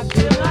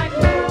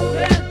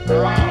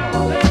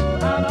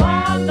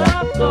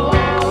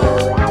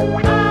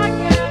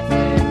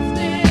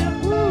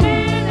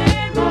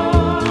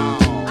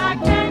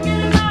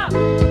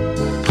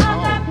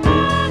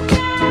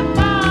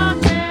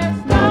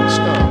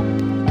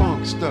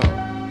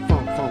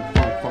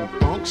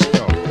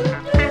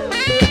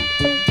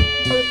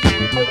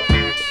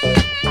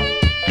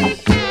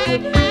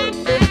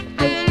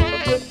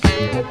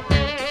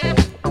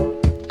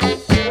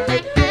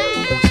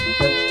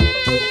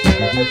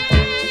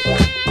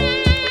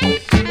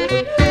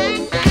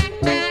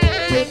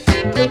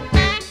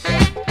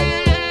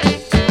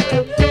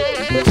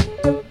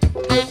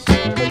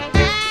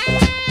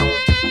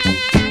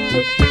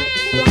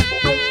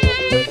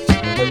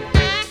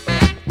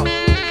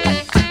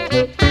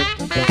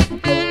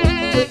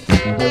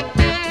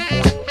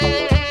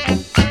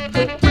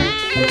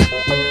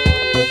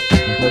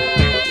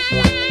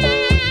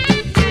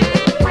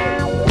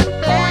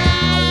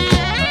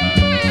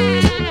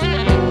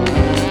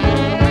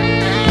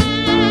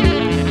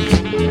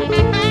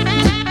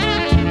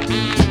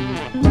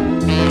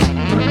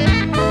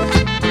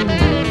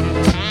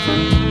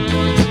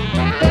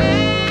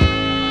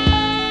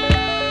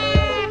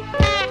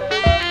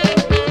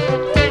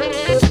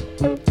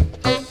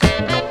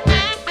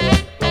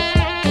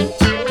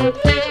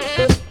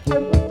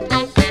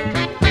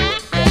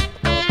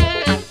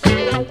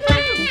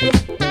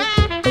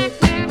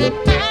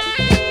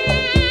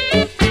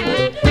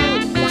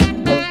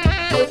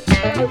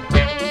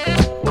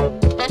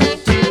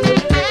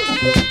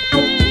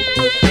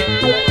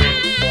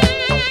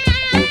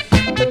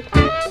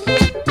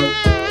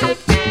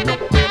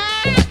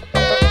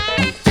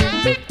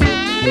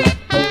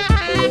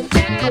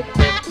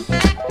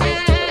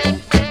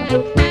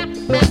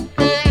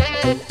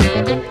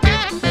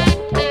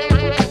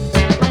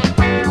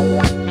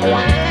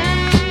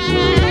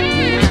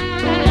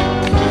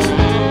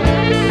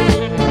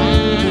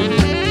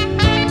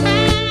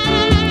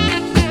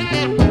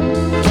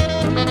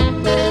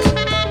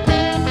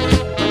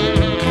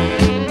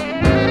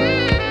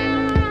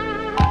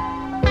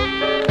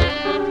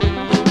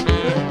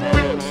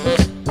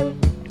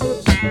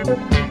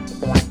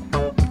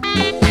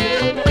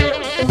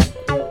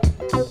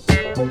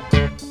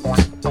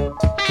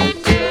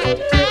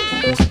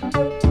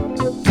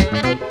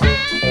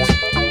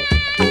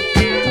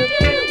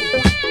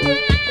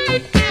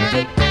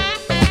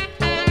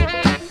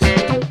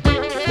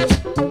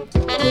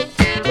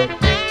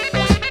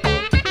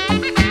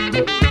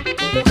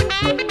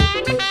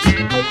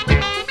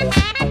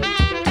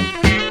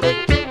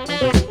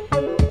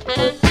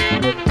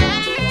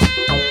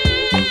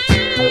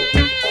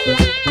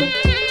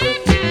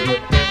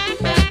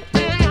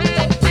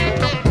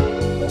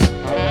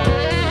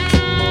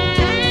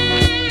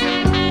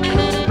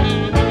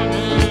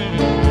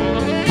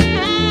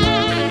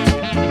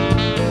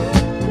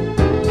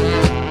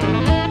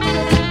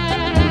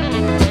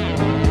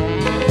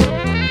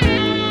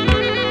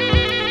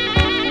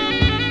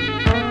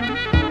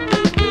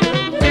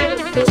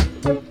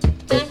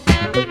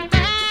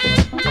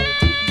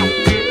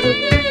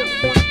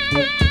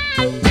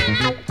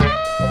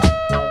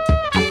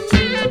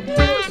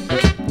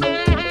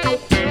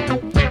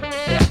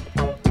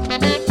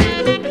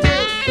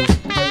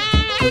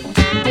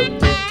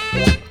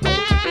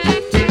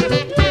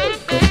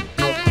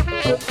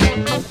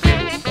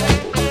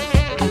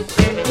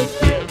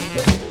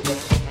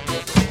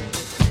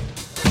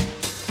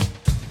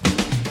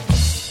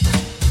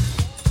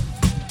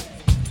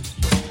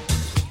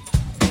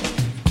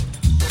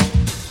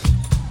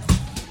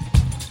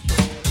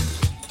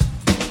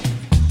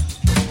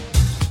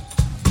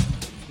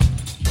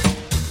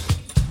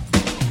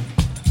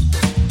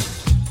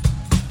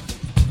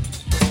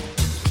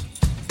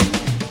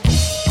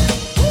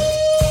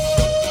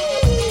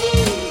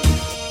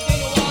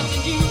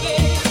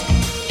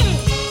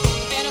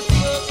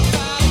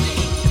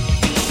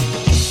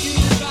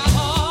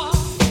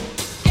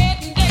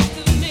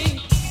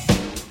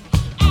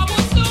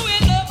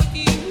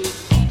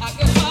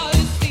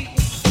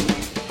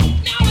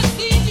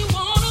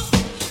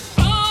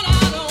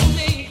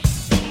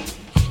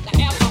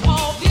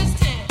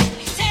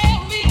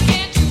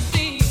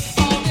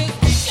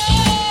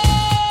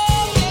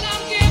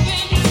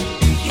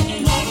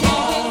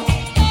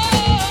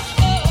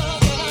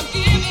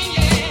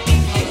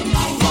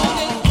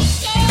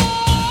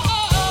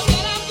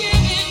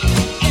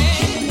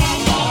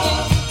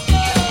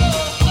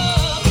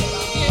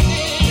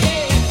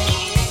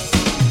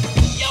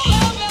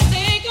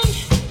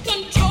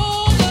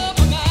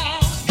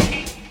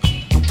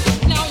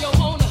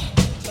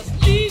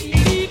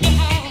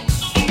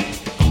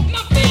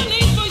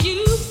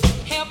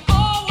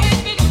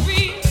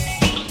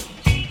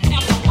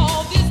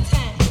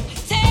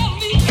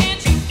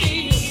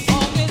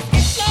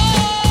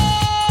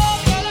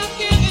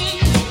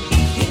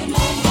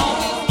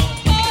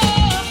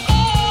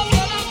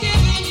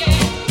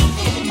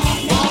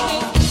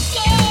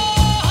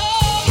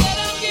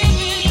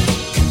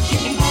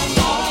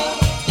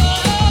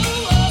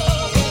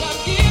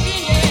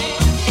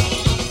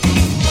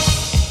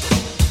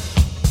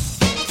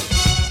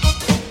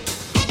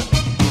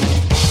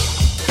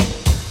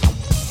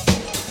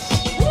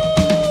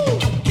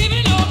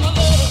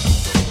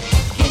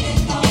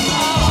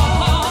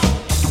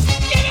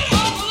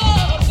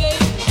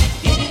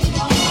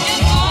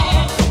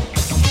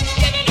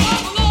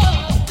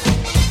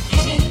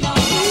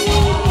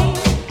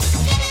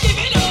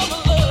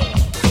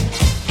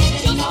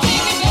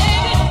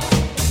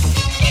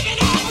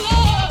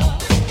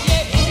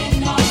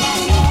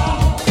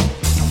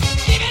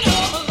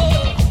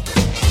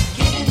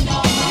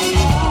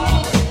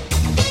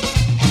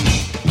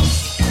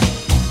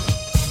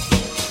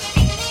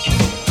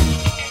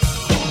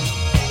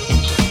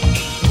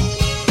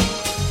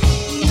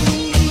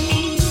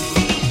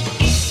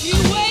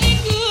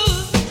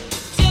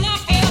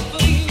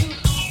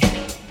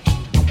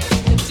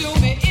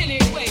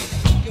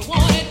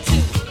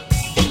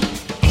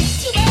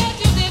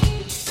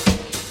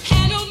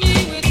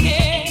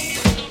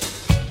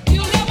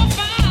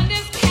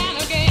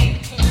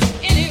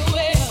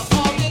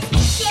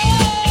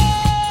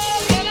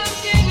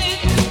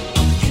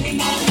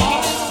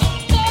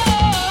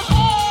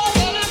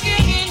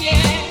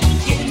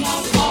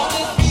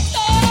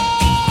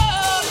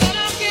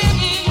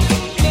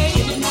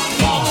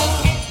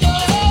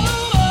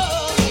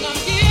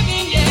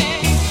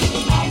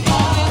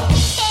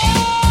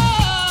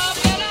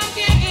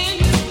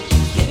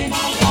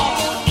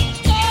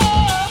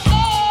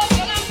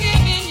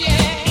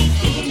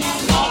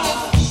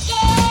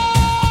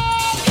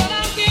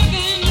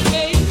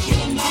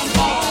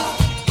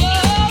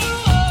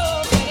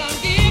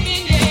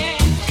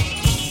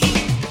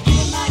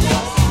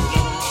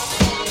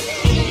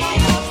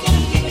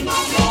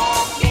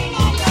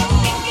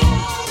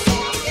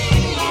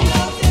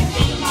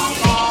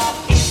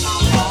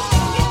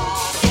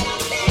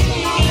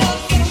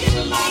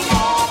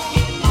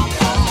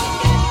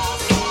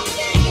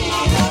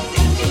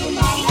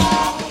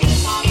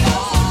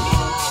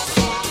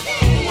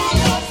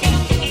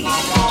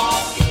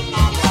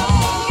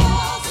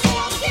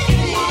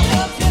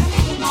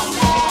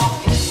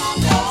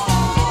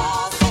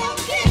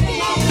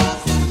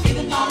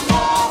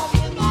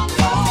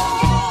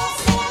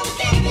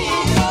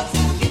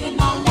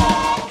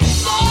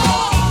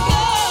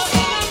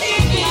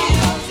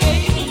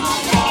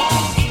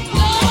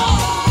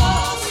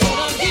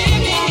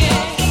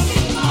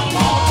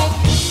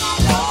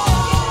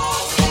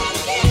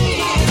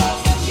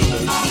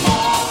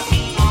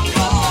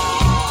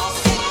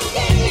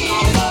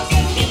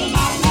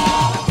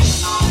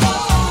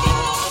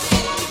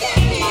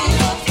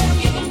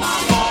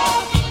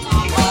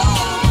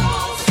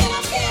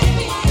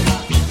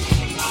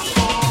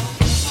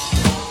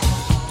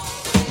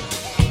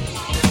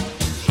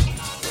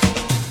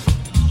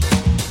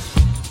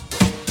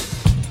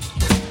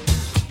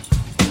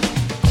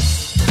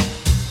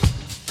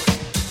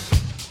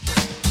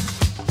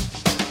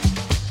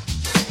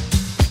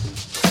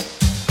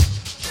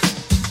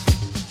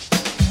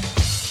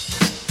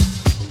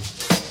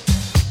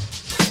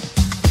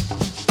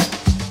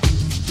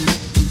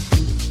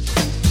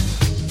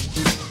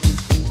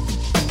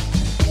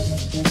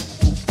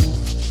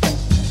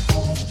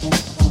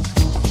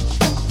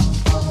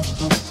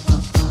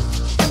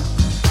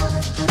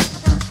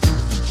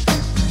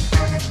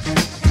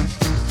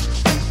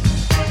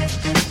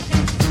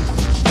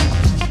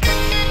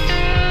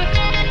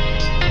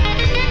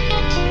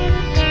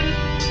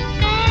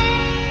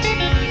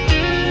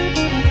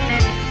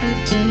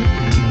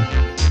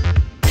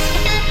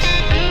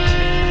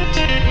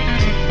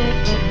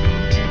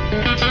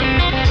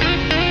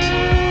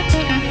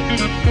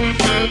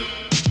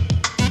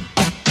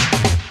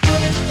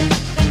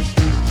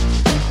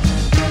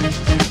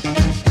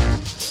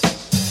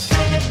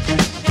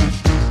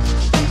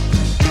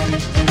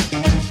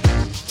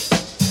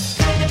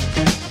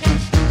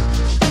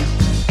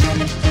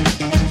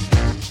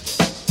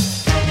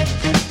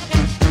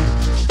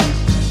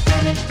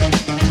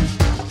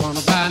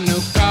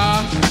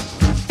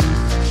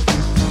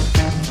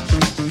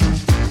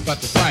 but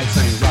the price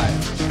ain't right.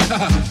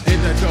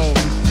 Ain't that cold?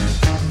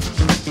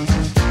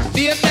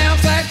 Be a damn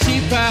sight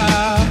cheaper.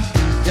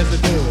 Yes,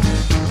 it do.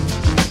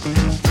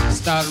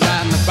 Start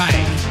riding the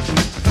bike.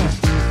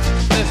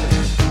 Listen,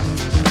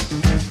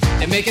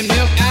 they're making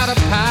milk out of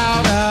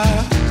powder.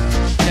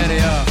 Yeah,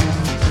 they are.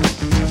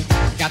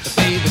 Got the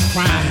babies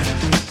crying.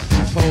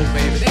 Poor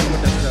baby, they know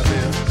what that stuff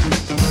is.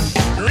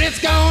 Rent's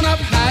gone up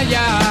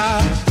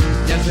higher.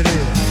 Yes, it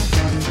is.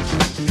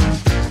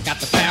 Got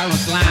the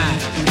parents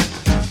lying.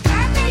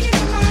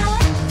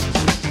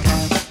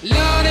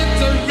 Lord,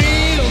 it's a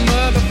real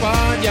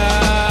motherfucker,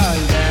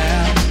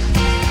 yeah.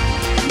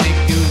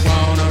 Make you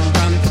wanna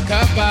run for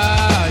cover,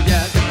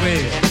 yeah, it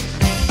will.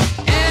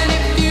 And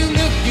if you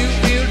look, you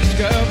will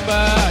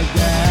discover,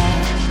 yeah.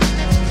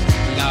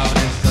 Lord,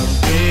 it's a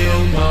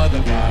real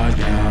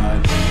motherfucker.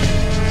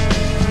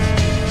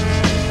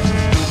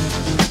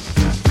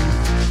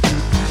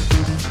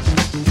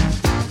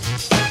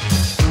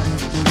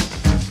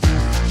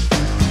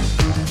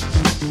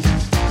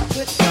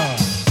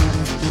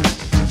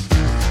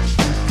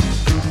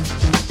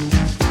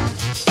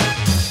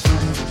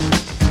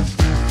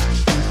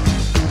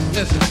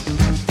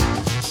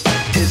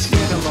 It's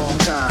been a long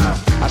time,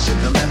 I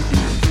shouldn't have left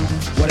you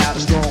without a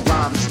strong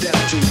rhyme to step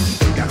to.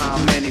 Think of how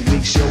many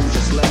weeks shows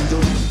just left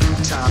through.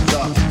 Time's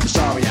up, I'm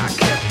sorry I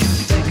kept you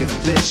thinking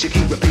of this, you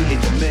keep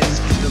repeating your miss.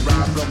 The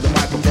rhyme from the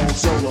microphone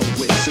solo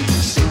with. So you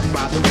sit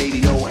by the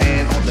radio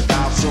and on the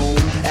dial soon.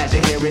 As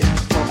you hear it,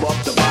 pump up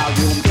the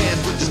volume.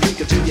 Dance with the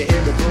speaker till you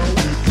hear it blow.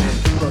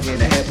 Then plug in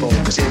a headphone,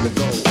 cause here we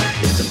go.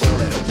 It's a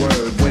four-letter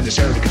word when it's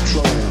heard to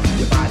control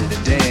your body to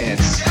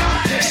dance.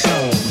 So,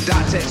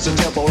 dot text a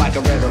tempo like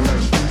a red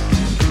alert.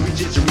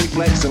 Reach it to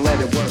reflex and let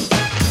it work.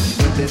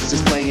 When this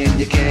is playing,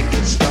 you can't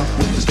get stuck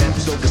with the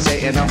steps. So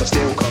and I'ma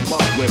still come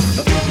up with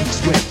a beat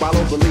swift.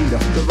 Follow the leader,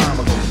 the rhyme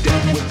will go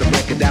deaf with the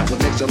record that was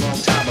mixed a long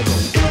time ago.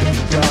 It can be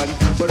done,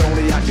 but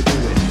only I can do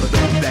it. For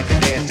those that can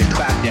dance and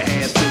clap your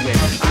hands to it.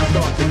 I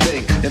start to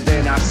think, and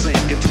then I sink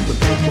into the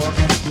paper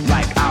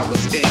like I was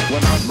ink.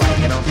 When I'm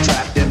writing, I'm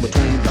trapped in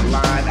between the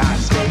line. I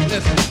escape.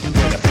 Listen,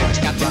 when I finish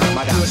got the rhyme,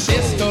 I got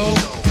soul.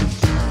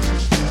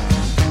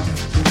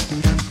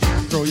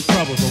 Throw your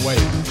troubles away.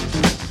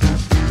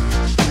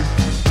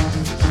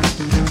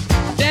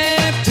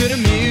 Dance to the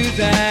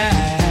music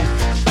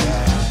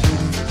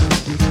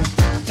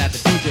that the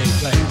DJ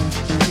plays.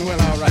 Well,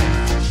 all right.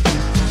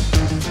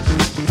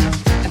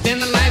 And then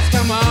the lights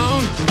come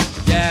on,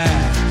 yeah,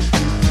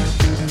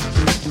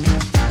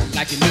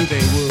 like you knew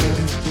they would.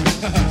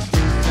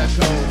 That's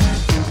cold.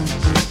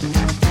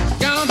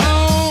 Gone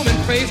home and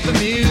face the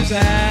music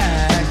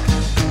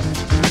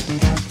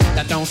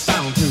that don't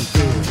sound too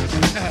good.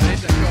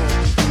 Ain't that cold?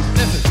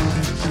 Listen,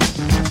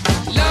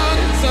 Lord,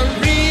 it's a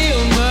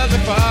real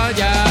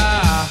motherfucker.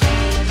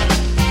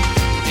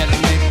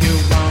 It'll make you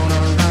wanna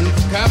run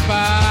for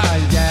cover,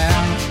 yeah.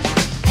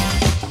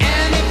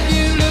 And if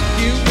you look,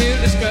 you will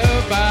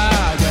discover,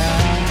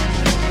 yeah.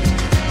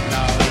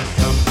 Lord, it's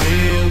a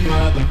real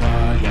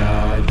motherfucker,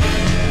 yeah.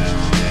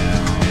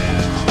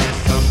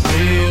 It's a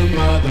real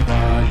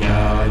motherfucker,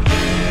 yeah.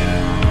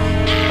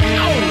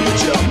 Put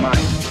your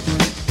mind,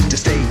 the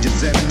stage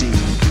is empty.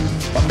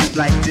 A beat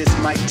like this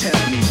might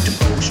tempt me to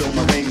go show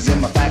my rings and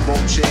my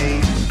backbone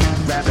chain.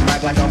 Rapping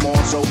like I'm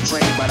on Soul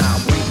Train, but I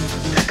wait,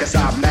 cause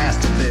I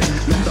mastered this.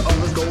 Let the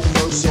others go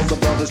first so the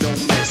brothers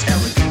don't miss.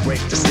 Eric,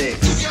 break the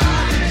sticks.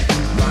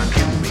 Rhyme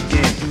can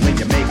begin when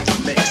you make the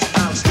mix.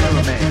 I'm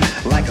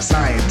experimenting like a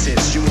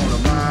scientist. You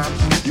wanna rhyme?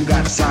 You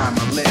gotta sign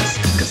my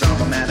list. Cause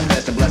I'm a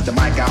manifest and bless the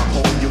mic, I'll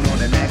hold you on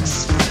the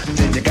next.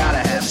 Then you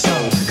gotta have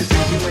soul. Cause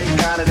if you ain't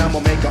got it,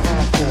 I'ma make an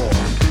encore.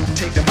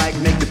 Take the mic,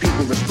 make the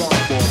people respond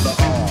for the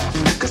R.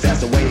 Cause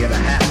that's the way it'll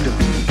have to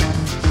be.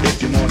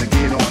 If you wanna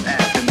get on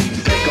after me,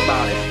 think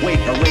about it, wait,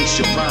 erase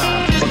your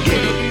mind. Forget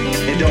it,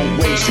 and don't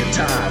waste your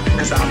time.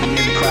 Cause I'll be in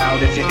the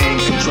crowd if you ain't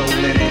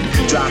controlling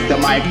it. Drop the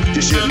mic,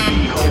 you shouldn't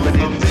be holding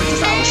it. This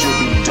is how it should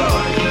be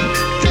done.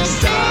 This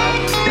style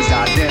is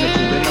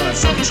identical to none.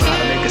 Some try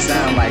to make it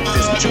sound like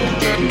this, but you're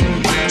getting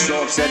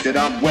so upset that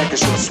I'm wet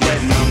cause you're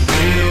sweating.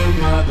 Real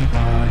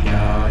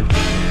motherfucker,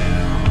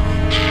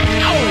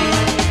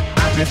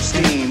 I drip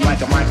steam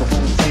like a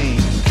microphone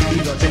theme.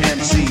 Ego to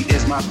MC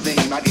is my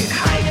theme. I get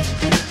hyped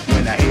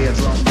when I hear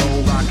drum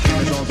roll. Rock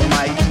cameras on the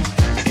mic,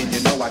 and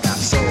you know I got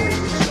soul.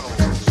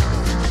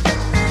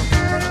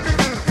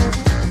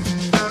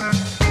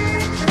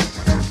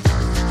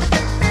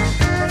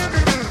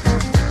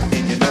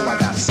 And you know I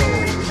got soul.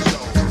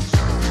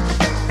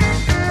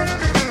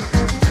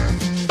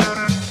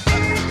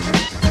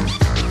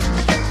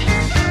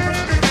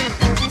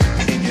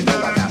 And you know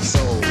I got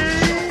soul.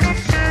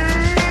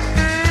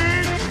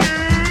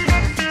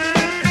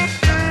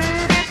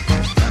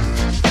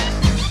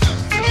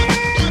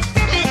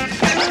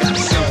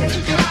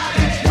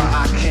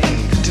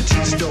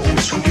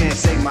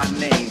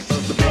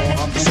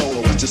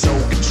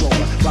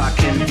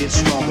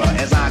 Stronger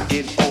as I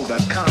get older.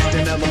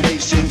 Constant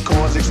elevation,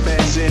 cause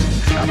expansion.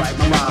 I write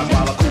my rhymes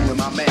while I cool in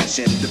my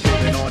mansion. The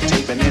building on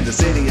tape and in the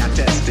city I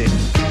test it.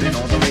 Then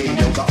on the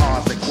radio the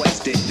R's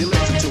request it. You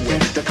listen to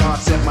it, the concept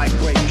concept might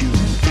break you.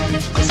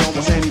 Cause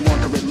almost anyone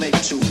can relate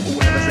to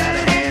whoever's out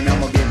of hand,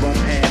 I'ma give them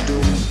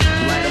handle.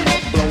 Light them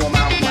up, blow them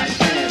out like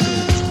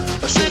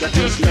candles. Or should I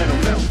just let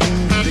them know?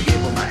 To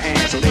give them a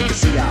hand so they can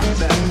see how I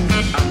felt.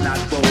 I'm not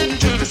bold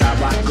just cause I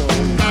rock gold.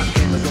 My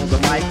camera's on the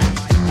mic.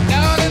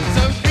 Lord, it's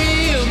a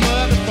real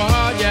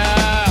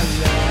motherfucker.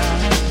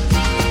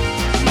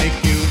 Make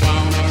you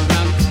wanna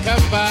run the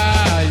cover,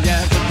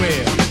 yes it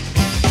will.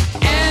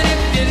 And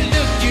if you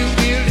look, you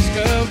will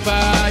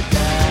discover,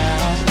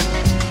 yeah.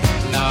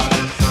 Lord,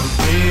 it's a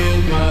real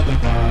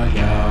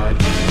motherfucker,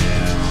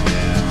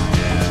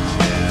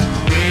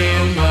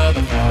 real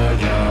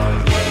motherfucker.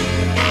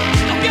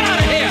 Now get out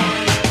of here!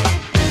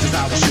 This is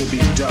how it should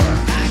be done.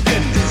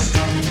 Goodness.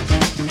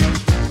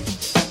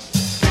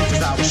 This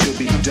is how it should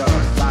be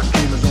done. My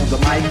camera's on the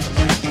mic.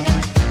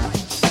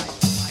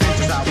 This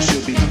is how it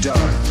should be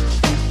done.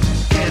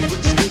 And put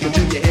the speaker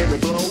till you hear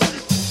it blow.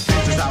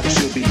 This is how it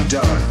should be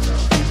done.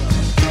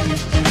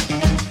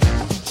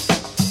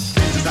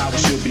 This is how it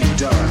should be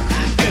done.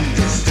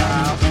 This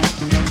style.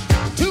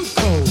 Too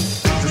cold.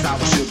 This is how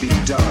it should be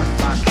done.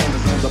 My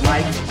camera's on the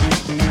mic.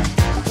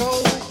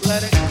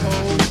 Cold-blooded,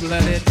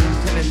 cold-blooded, I'm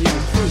telling you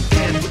the truth.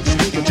 And put the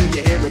speaker till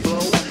you hear it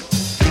blow.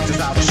 This is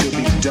how it should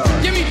be done.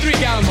 Give me 3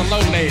 gallons of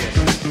low lead.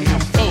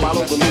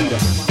 Follow the leader.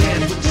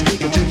 And put the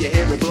speaker till you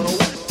hear it blow.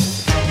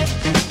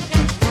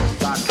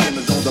 My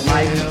camera's on the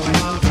mic.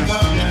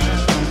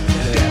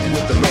 Down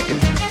with the record.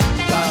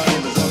 My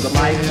camera's on the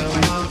mic.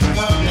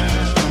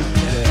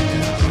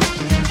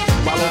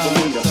 Follow the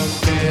leader.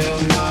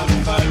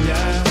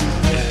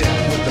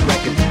 Down with the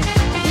record.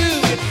 Down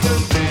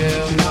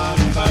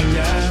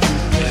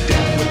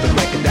with the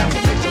record. Down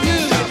with the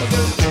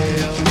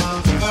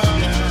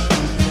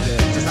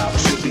This is how it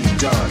should be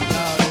done.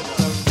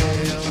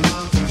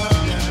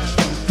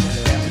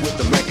 Down with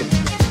the record.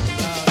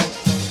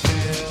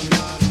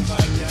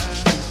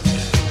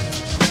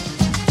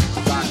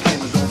 My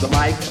camera's on the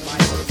mic.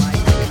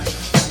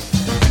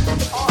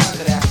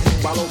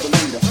 Follow the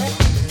leader.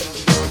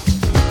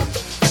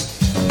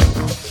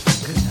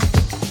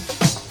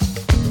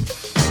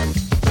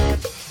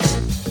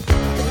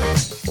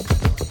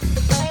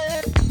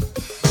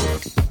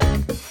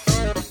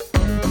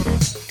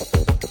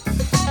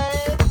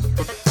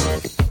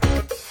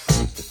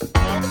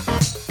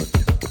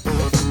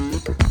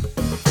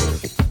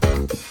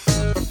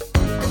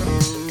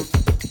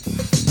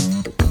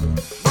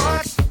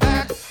 What's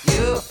that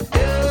you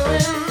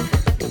doing?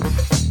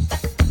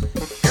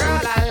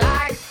 Girl, I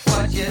like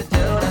what you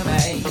do to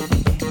me.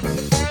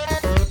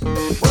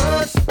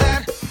 What's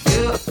that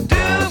you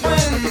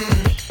doing?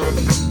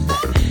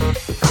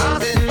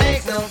 'Cause it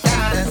makes no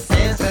kind of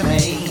sense to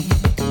me.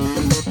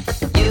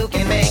 You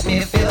can make me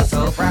feel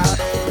so proud.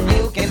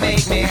 You can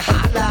make me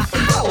holler,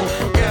 ow.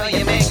 Girl,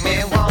 you make me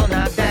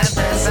wanna dance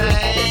and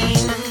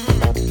sing.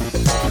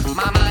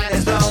 My mind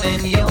is blown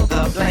and you're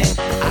the blame.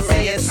 I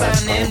say it's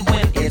sun and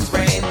when it's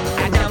rain.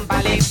 I jump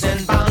by leaps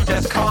and bounds,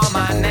 just call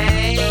my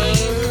name.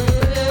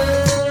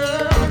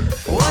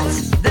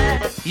 What's that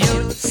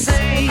you're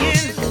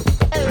saying?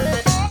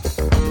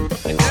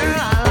 Girl,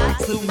 I like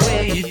the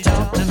way you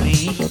talk to me.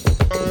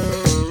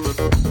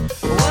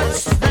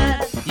 What's that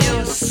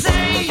you're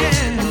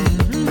saying?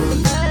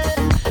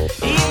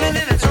 Even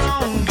if it's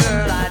wrong,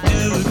 girl, I do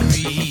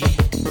agree.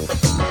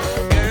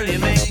 Girl, you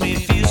make me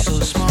feel so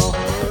small.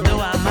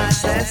 Though I might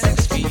stand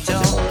 6 feet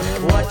tall.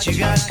 What you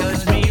got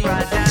goes me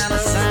right down the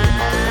side.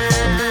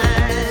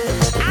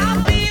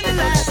 I'll be the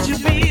last, you'll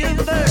be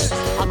the first.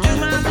 I'll do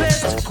my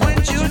best to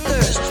quench your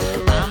thirst.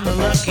 I'm the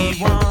lucky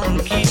one who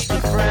keeps the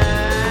prize.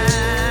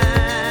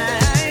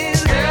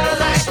 Girl, I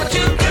like what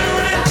you're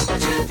doing.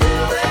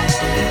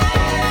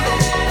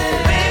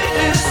 Baby,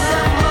 do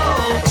some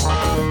more.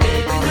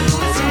 Baby, do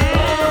some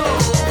more.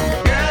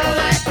 Girl, I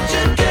like what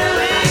you're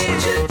doing.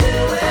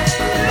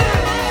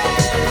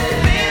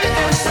 Baby,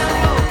 do some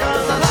more.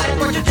 'Cause I like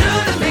what you do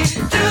to me,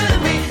 do to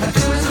me,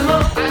 do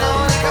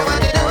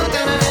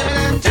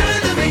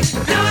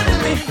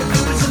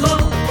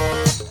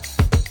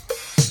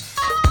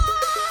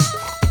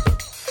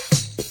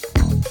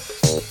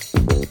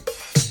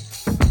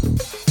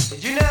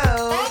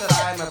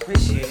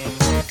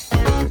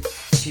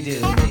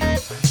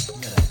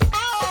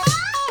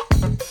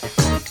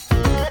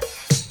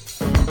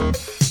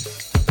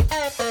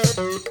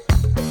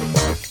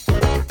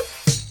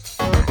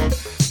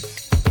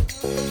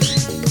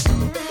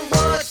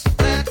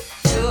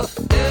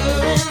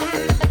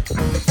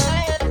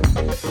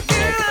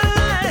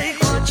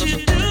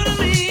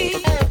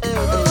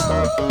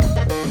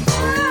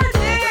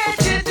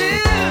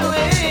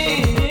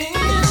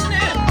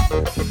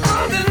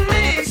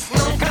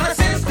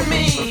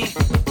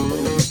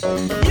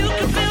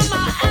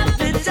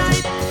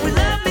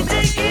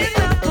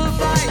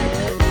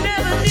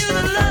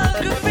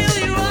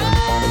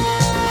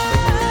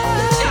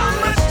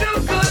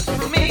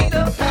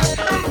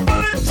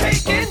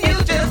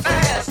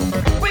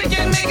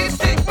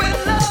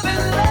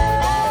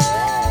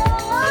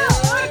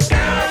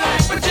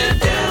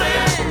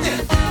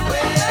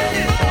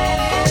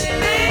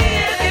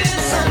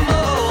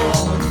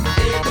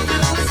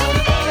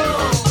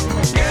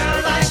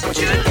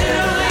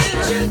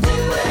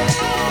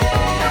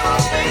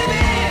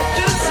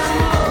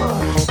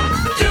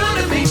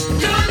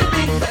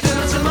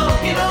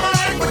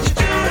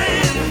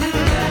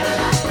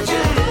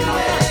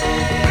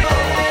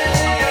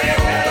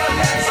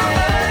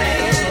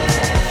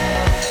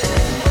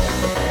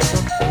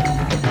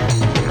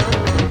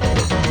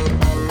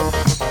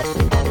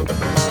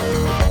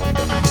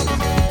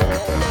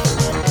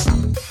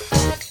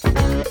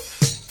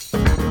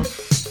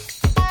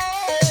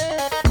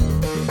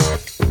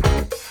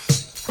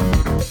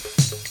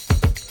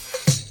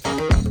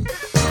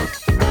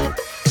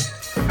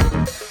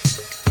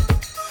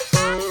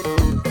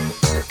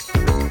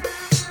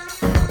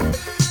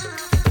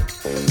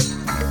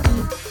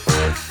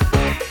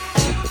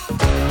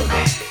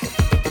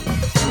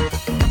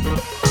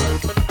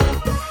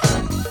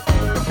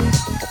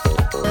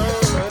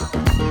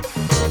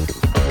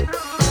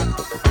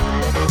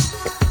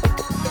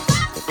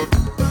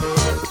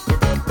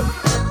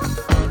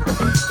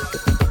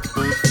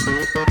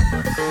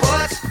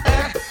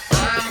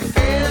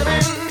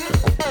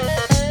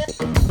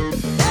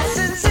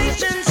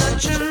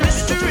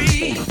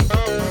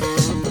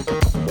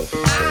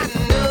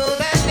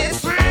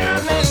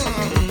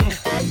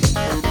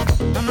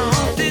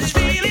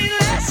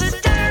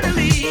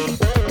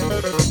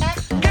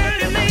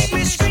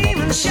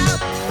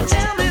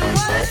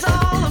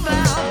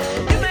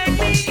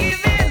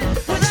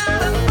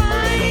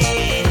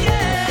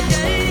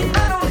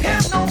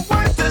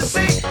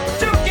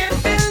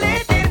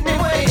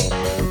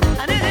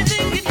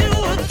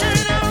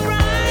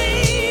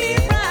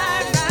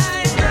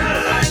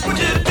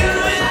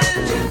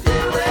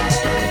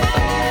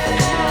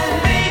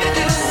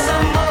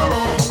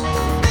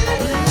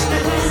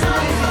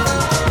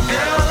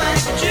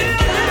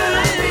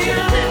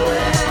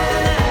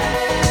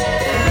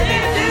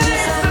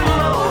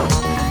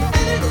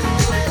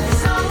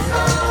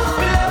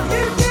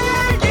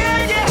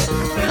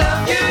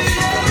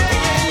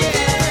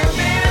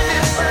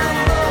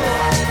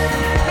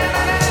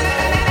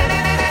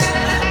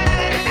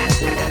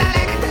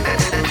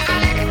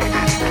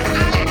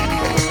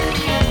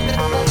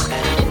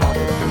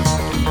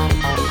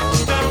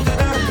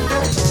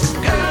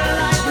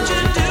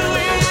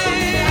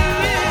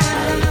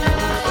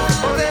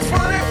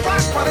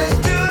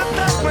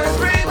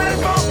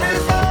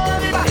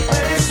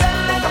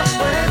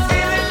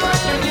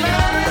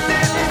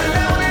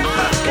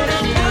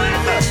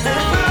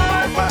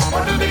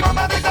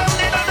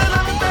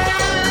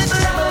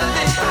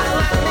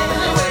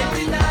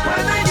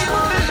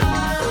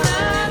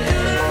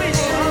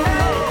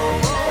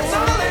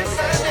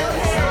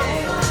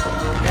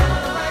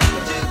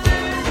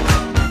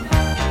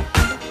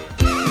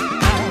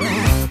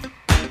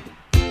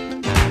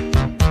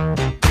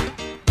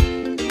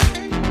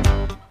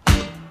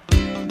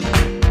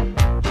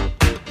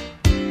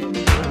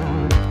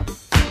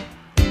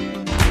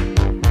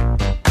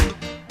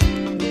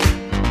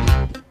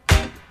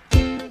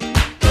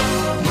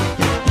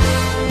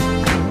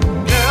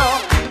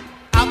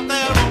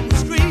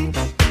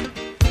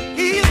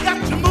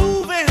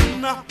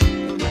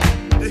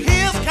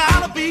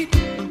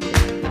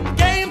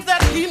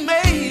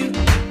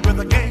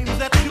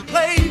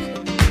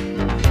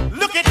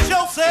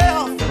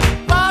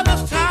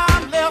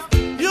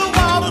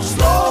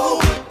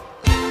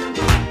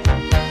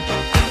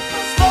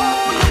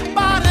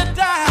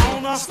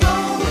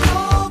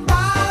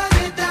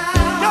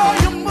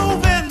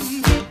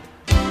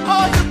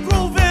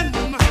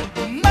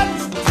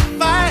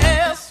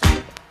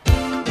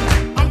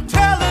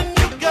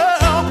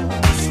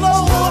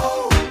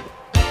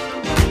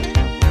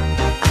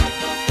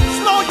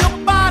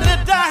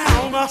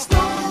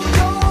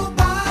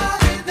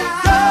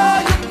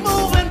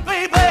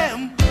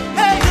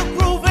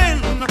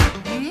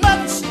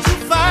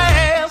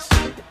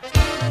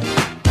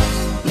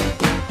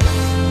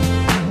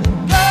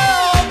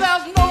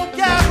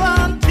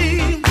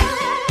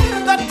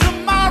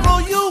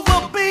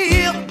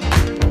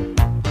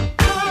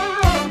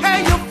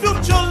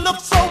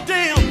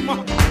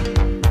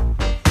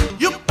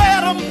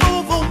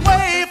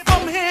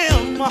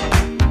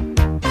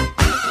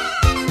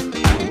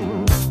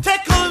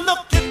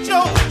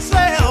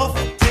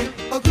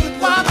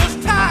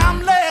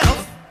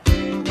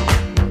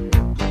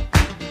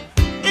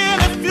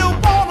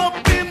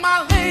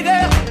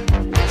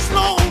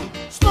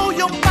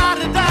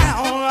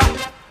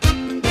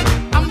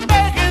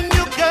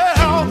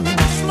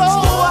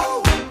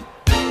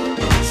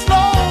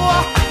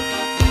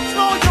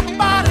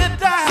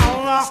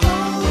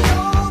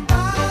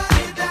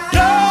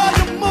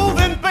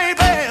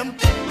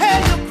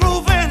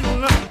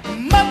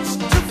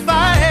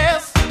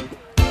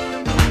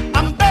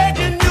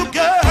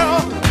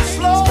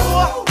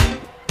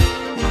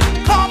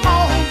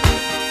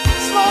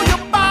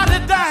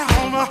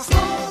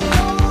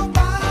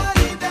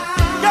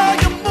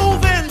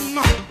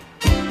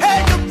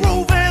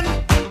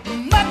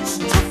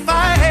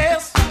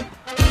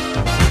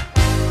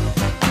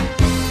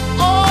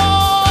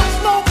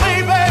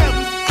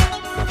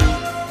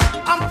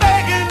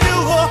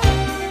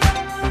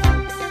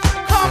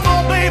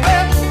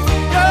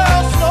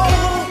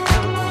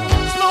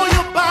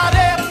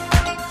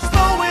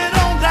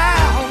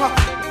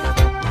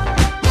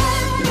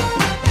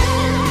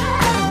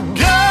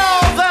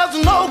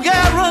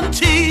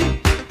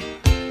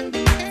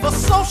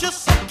Social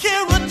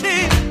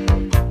Security.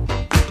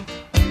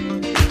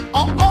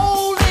 Oh,